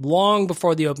 Long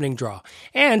before the opening draw.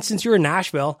 And since you're in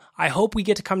Nashville, I hope we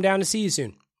get to come down to see you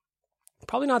soon.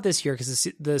 Probably not this year because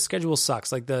the schedule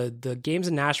sucks. Like the games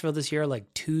in Nashville this year,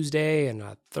 like Tuesday and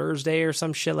a Thursday or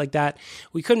some shit like that.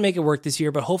 We couldn't make it work this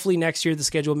year, but hopefully next year the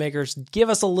schedule makers give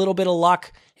us a little bit of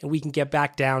luck and we can get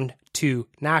back down to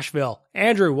Nashville.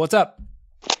 Andrew, what's up?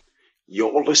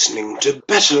 You're listening to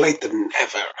Better Late Than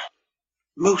Never.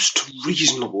 Most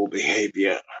reasonable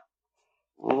behavior.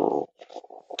 Oh.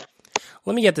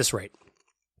 Let me get this right.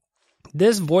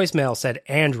 This voicemail said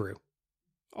Andrew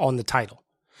on the title.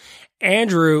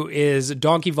 Andrew is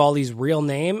Donkey Volley's real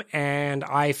name, and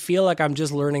I feel like I'm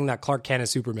just learning that Clark Kent is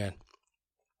Superman.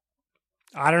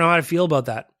 I don't know how to feel about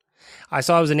that. I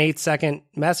saw it was an 8-second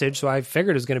message, so I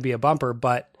figured it was going to be a bumper,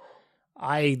 but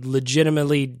I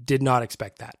legitimately did not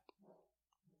expect that.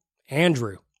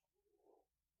 Andrew.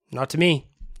 Not to me.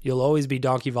 You'll always be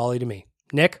Donkey Volley to me.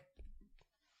 Nick?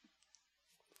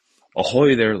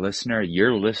 Ahoy there, listener.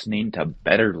 You're listening to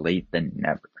Better Late Than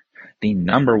Never, the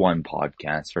 #1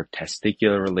 podcast for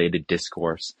testicular-related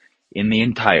discourse in the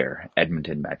entire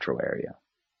Edmonton metro area.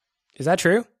 Is that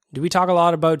true? Do we talk a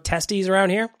lot about testes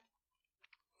around here?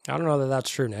 I don't know that that's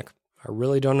true, Nick. I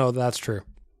really don't know that that's true.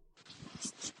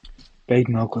 Big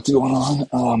Milk, what's going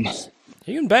on? Are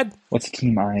you in bed? What's the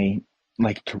team I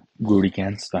like to root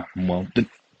against? Well, the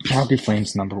Calgary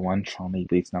Flames #1, Toronto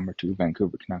Maple Leafs #2,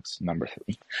 Vancouver Canucks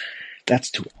 #3.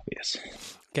 That's too obvious.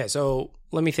 Okay, so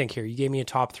let me think here. You gave me a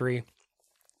top 3.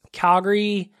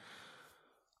 Calgary,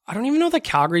 I don't even know that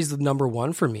Calgary's the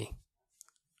 #1 for me.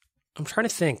 I'm trying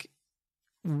to think.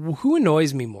 Who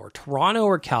annoys me more, Toronto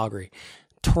or Calgary?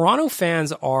 Toronto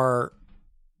fans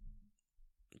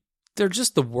they're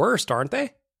just the worst, aren't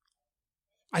they?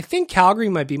 I think Calgary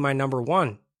might be my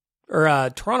 #1. Or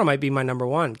Toronto might be my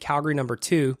 #1. Calgary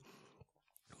 #2.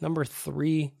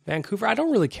 #3, Vancouver. I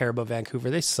don't really care about Vancouver.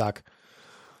 They suck.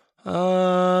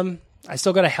 I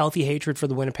still got a healthy hatred for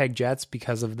the Winnipeg Jets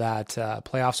because of that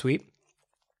playoff sweep.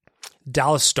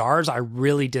 Dallas Stars, I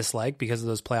really dislike because of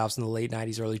those playoffs in the late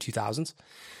 90s, early 2000s.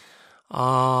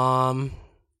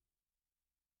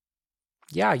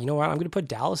 Yeah, you know what? I'm going to put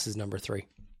Dallas as #3.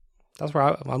 That's where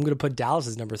I'm going to put Dallas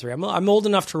as #3. I'm old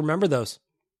enough to remember those.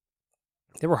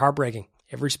 They were heartbreaking.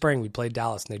 Every spring we'd play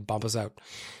Dallas and they'd bump us out.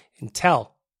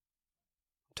 Until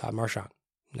Todd Marchand,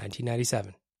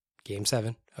 1997, Game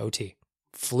 7, OT.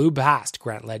 Flew past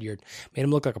Grant Ledyard. Made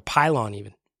him look like a pylon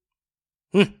even.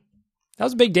 That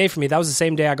was a big day for me. That was the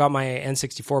same day I got my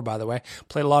N64, by the way.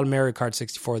 Played a lot of Mario Kart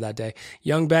 64 that day.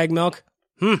 Young Bag Milk.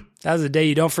 That was a day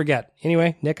you don't forget.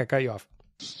 Anyway, Nick, I cut you off.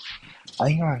 I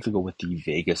think I have to go with the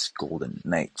Vegas Golden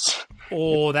Knights.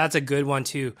 Oh, that's a good one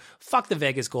too. Fuck the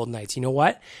Vegas Golden Knights. You know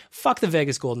what? Fuck the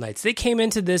Vegas Golden Knights. They came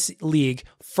into this league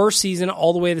first season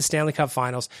all the way to the Stanley Cup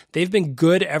Finals. They've been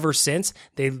good ever since.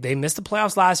 They missed the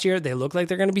playoffs last year. They look like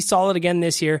they're going to be solid again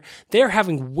this year. They're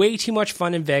having way too much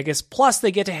fun in Vegas. Plus,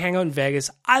 they get to hang out in Vegas.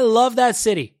 I love that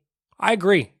city. I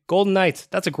agree. Golden Knights.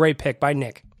 That's a great pick by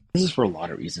Nick. This is for a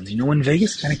lot of reasons. You know, when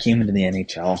Vegas kind of came into the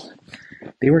NHL,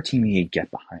 they were a team you could get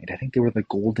behind. I think they were the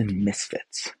Golden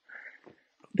Misfits.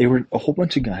 They were a whole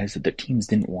bunch of guys that their teams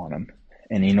didn't want them.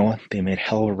 And you know what? They made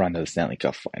hell of a run to the Stanley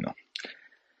Cup Final.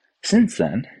 Since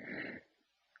then,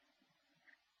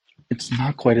 it's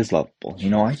not quite as lovable. You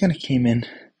know, I kind of came in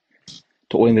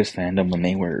to Oilers fandom when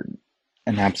they were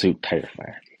an absolute tire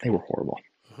fire. They were horrible.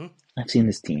 I've seen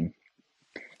this team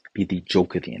be the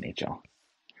joke of the NHL.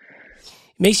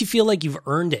 It makes you feel like you've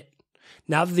earned it.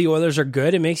 Now that the Oilers are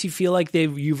good, it makes you feel like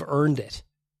you've earned it,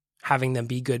 having them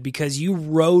be good, because you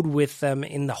rode with them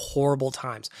in the horrible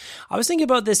times. I was thinking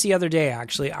about this the other day,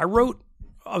 actually. I was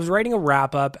writing a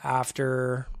wrap-up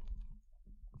after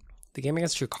the game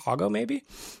against Chicago, maybe?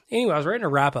 Anyway, I was writing a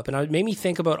wrap-up, and it made me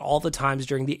think about all the times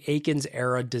during the Aikens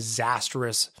era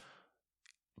disastrous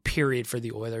period for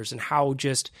the Oilers and how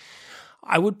just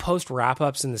I would post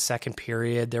wrap-ups in the second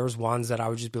period. There was ones that I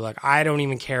would just be like, I don't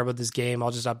even care about this game.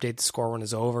 I'll just update the score when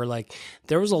it's over. Like,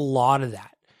 there was a lot of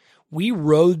that. We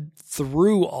rode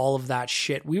through all of that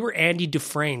shit. We were Andy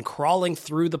Dufresne crawling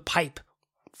through the pipe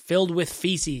filled with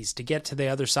feces to get to the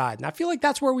other side. And I feel like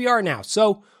that's where we are now.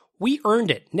 So we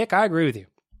earned it. Nick, I agree with you.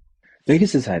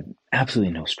 Vegas has had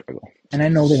absolutely no struggle. And I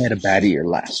know they had a bad year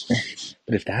last year.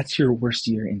 But if that's your worst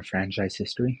year in franchise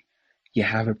history, you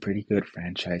have a pretty good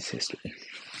franchise history.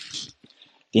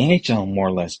 The NHL more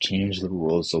or less changed the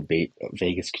rules so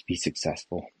Vegas could be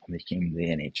successful when they came to the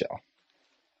NHL.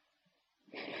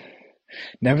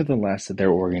 Nevertheless,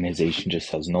 their organization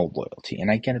just has no loyalty,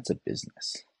 and I get it's a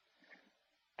business.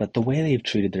 But the way they've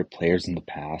treated their players in the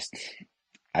past,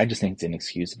 I just think it's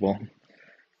inexcusable.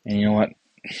 And you know what?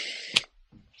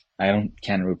 I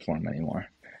can't root for them anymore.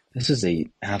 This is a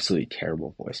absolutely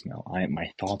terrible voicemail.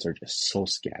 My thoughts are just so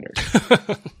scattered.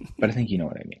 But I think you know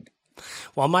what I mean.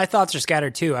 Well, my thoughts are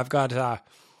scattered too. I've got,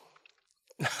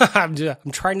 I'm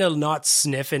trying to not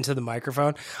sniff into the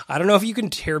microphone. I don't know if you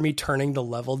can hear me turning the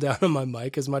level down on my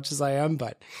mic as much as I am,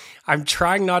 but I'm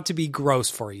trying not to be gross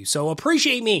for you. So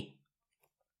appreciate me.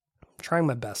 I'm trying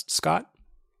my best. Scott?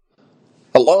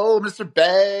 Hello, Mr.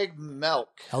 Bag Milk.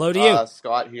 Hello to you.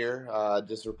 Scott here,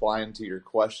 just replying to your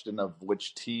question of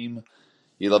which team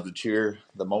you love to cheer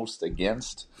the most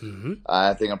against. Mm-hmm.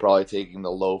 I think I'm probably taking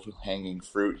the low-hanging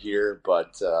fruit here,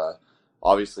 but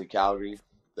obviously Calgary,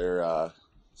 their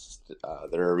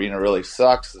arena really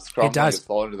sucks. It's crumbling, it's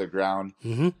falling to the ground.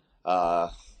 Mm-hmm.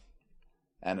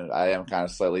 And I am kind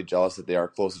of slightly jealous that they are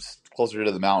closer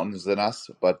to the mountains than us,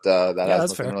 but that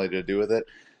has nothing really to do with it.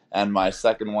 And my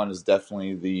second one is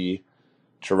definitely the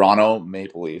Toronto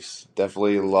Maple Leafs.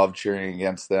 Definitely love cheering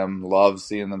against them. Love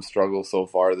seeing them struggle so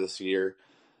far this year.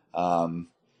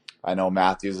 I know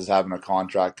Matthews is having a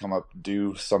contract come up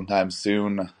due sometime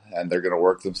soon, and they're going to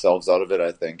work themselves out of it.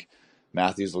 I think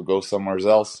Matthews will go somewhere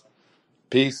else.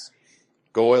 Peace.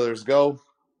 Go Oilers, go.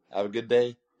 Have a good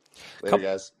day. Later,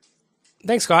 guys.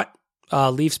 Thanks, Scott.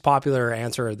 Leafs popular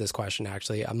answer to this question,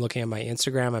 actually. I'm looking at my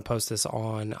Instagram. I post this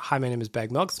on, hi, my name is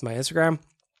Bag Milk. It's my Instagram.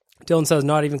 Dylan says,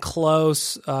 not even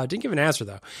close. Didn't give an answer,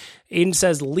 though. Aiden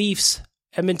says, Leafs.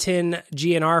 Edmonton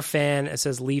GNR fan. It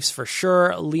says Leafs for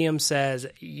sure. Liam says,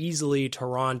 easily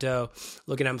Toronto.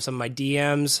 Looking at some of my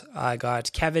DMs. I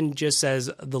got Kevin just says,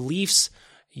 the Leafs.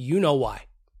 You know why.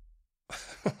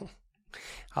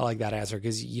 I like that answer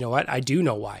because you know what? I do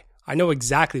know why. I know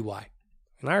exactly why.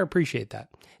 And I appreciate that.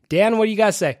 Dan, what do you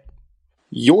guys say?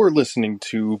 You're listening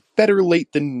to Better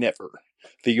Late Than Never,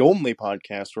 the only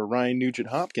podcast where Ryan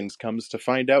Nugent-Hopkins comes to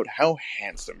find out how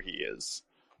handsome he is.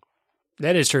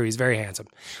 That is true. He's very handsome.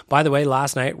 By the way,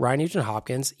 last night, Ryan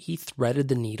Nugent-Hopkins, he threaded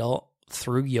the needle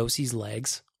through Yossi's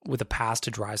legs with a pass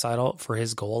to Draisaitl for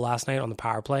his goal last night on the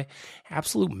power play.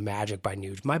 Absolute magic by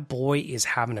Nuge. My boy is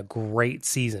having a great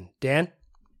season. Dan?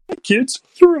 Hey kids,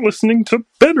 you're listening to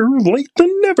Better Late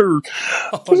Than Never.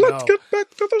 Let's get back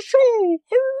to the show.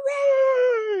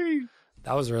 Hooray!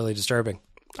 That was really disturbing.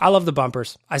 I love the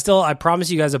bumpers. I promise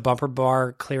you guys a bumper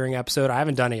bar clearing episode. I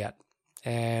haven't done it yet.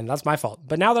 And that's my fault.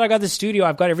 But now that I got the studio,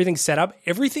 I've got everything set up.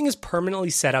 Everything is permanently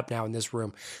set up now in this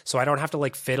room. So I don't have to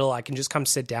fiddle. I can just come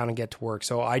sit down and get to work.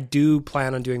 So I do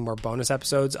plan on doing more bonus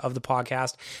episodes of the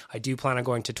podcast. I do plan on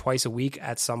going to twice a week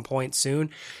at some point soon.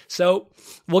 So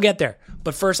we'll get there.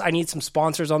 But first, I need some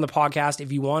sponsors on the podcast.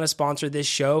 If you want to sponsor this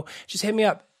show, just hit me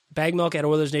up.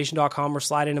 bagmilk@oilersnation.com or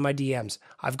slide into my DMs.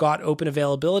 I've got open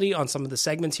availability on some of the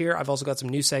segments here. I've also got some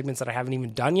new segments that I haven't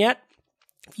even done yet.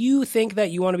 If you think that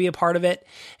you want to be a part of it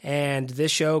and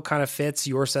this show kind of fits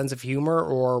your sense of humor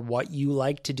or what you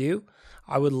like to do,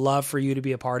 I would love for you to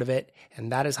be a part of it.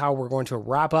 And that is how we're going to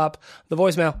wrap up the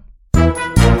voicemail.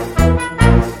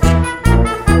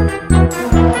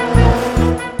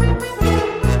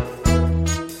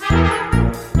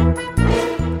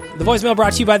 The voicemail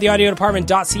brought to you by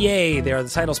theaudiodepartment.ca. They are the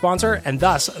title sponsor and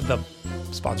thus the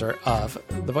sponsor of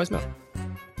the voicemail.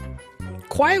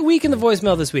 Quiet week in the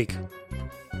voicemail this week.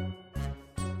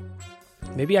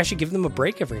 Maybe I should give them a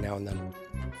break every now and then.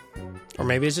 Or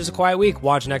maybe it's just a quiet week.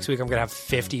 Watch, next week I'm going to have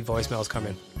 50 voicemails come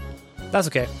in. That's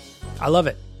okay. I love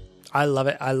it. I love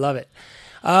it. I love it.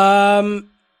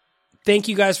 Thank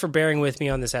you guys for bearing with me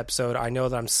on this episode. I know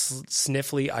that I'm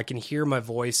sniffly. I can hear my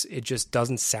voice. It just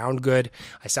doesn't sound good.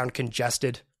 I sound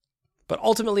congested. But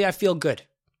ultimately, I feel good.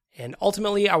 And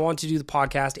ultimately, I want to do the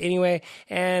podcast anyway.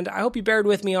 And I hope you bared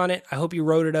with me on it. I hope you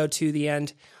wrote it out to the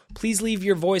end. Please leave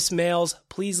your voicemails.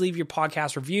 Please leave your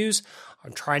podcast reviews.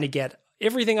 I'm trying to get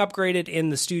everything upgraded in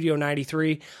the Studio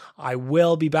 93. I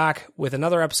will be back with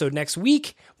another episode next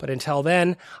week. But until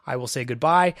then, I will say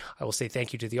goodbye. I will say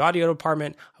thank you to the audio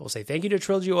department. I will say thank you to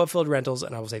Trilogy Oilfield Rentals.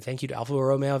 And I will say thank you to Alpha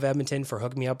Romeo of Edmonton for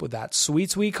hooking me up with that sweet,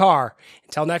 sweet car.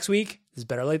 Until next week, this is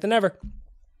Better Late Than Never.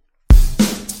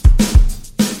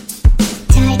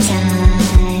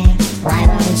 Why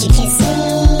won't you kiss me?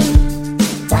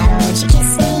 Why won't you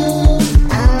kiss me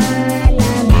on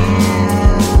the mouth?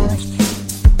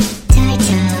 Tie,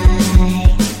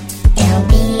 don't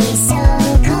be so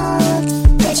cold.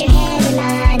 Put your hand in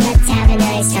mine, let's have a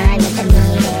nice time with the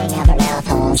meaning of a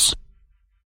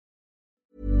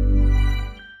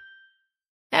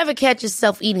Ever catch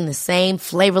yourself eating the same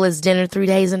flavorless dinner 3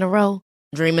 days in a row?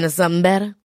 Dreaming of something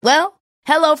better? Well,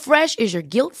 HelloFresh is your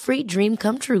guilt-free dream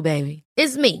come true, baby.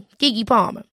 It's me, Keke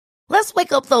Palmer. Let's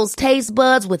wake up those taste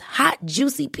buds with hot,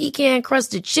 juicy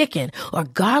pecan-crusted chicken or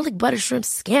garlic butter shrimp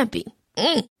scampi.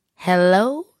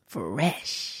 Hello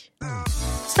Fresh.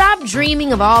 Stop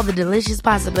dreaming of all the delicious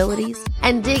possibilities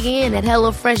and dig in at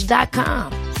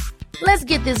HelloFresh.com. Let's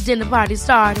get this dinner party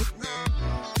started.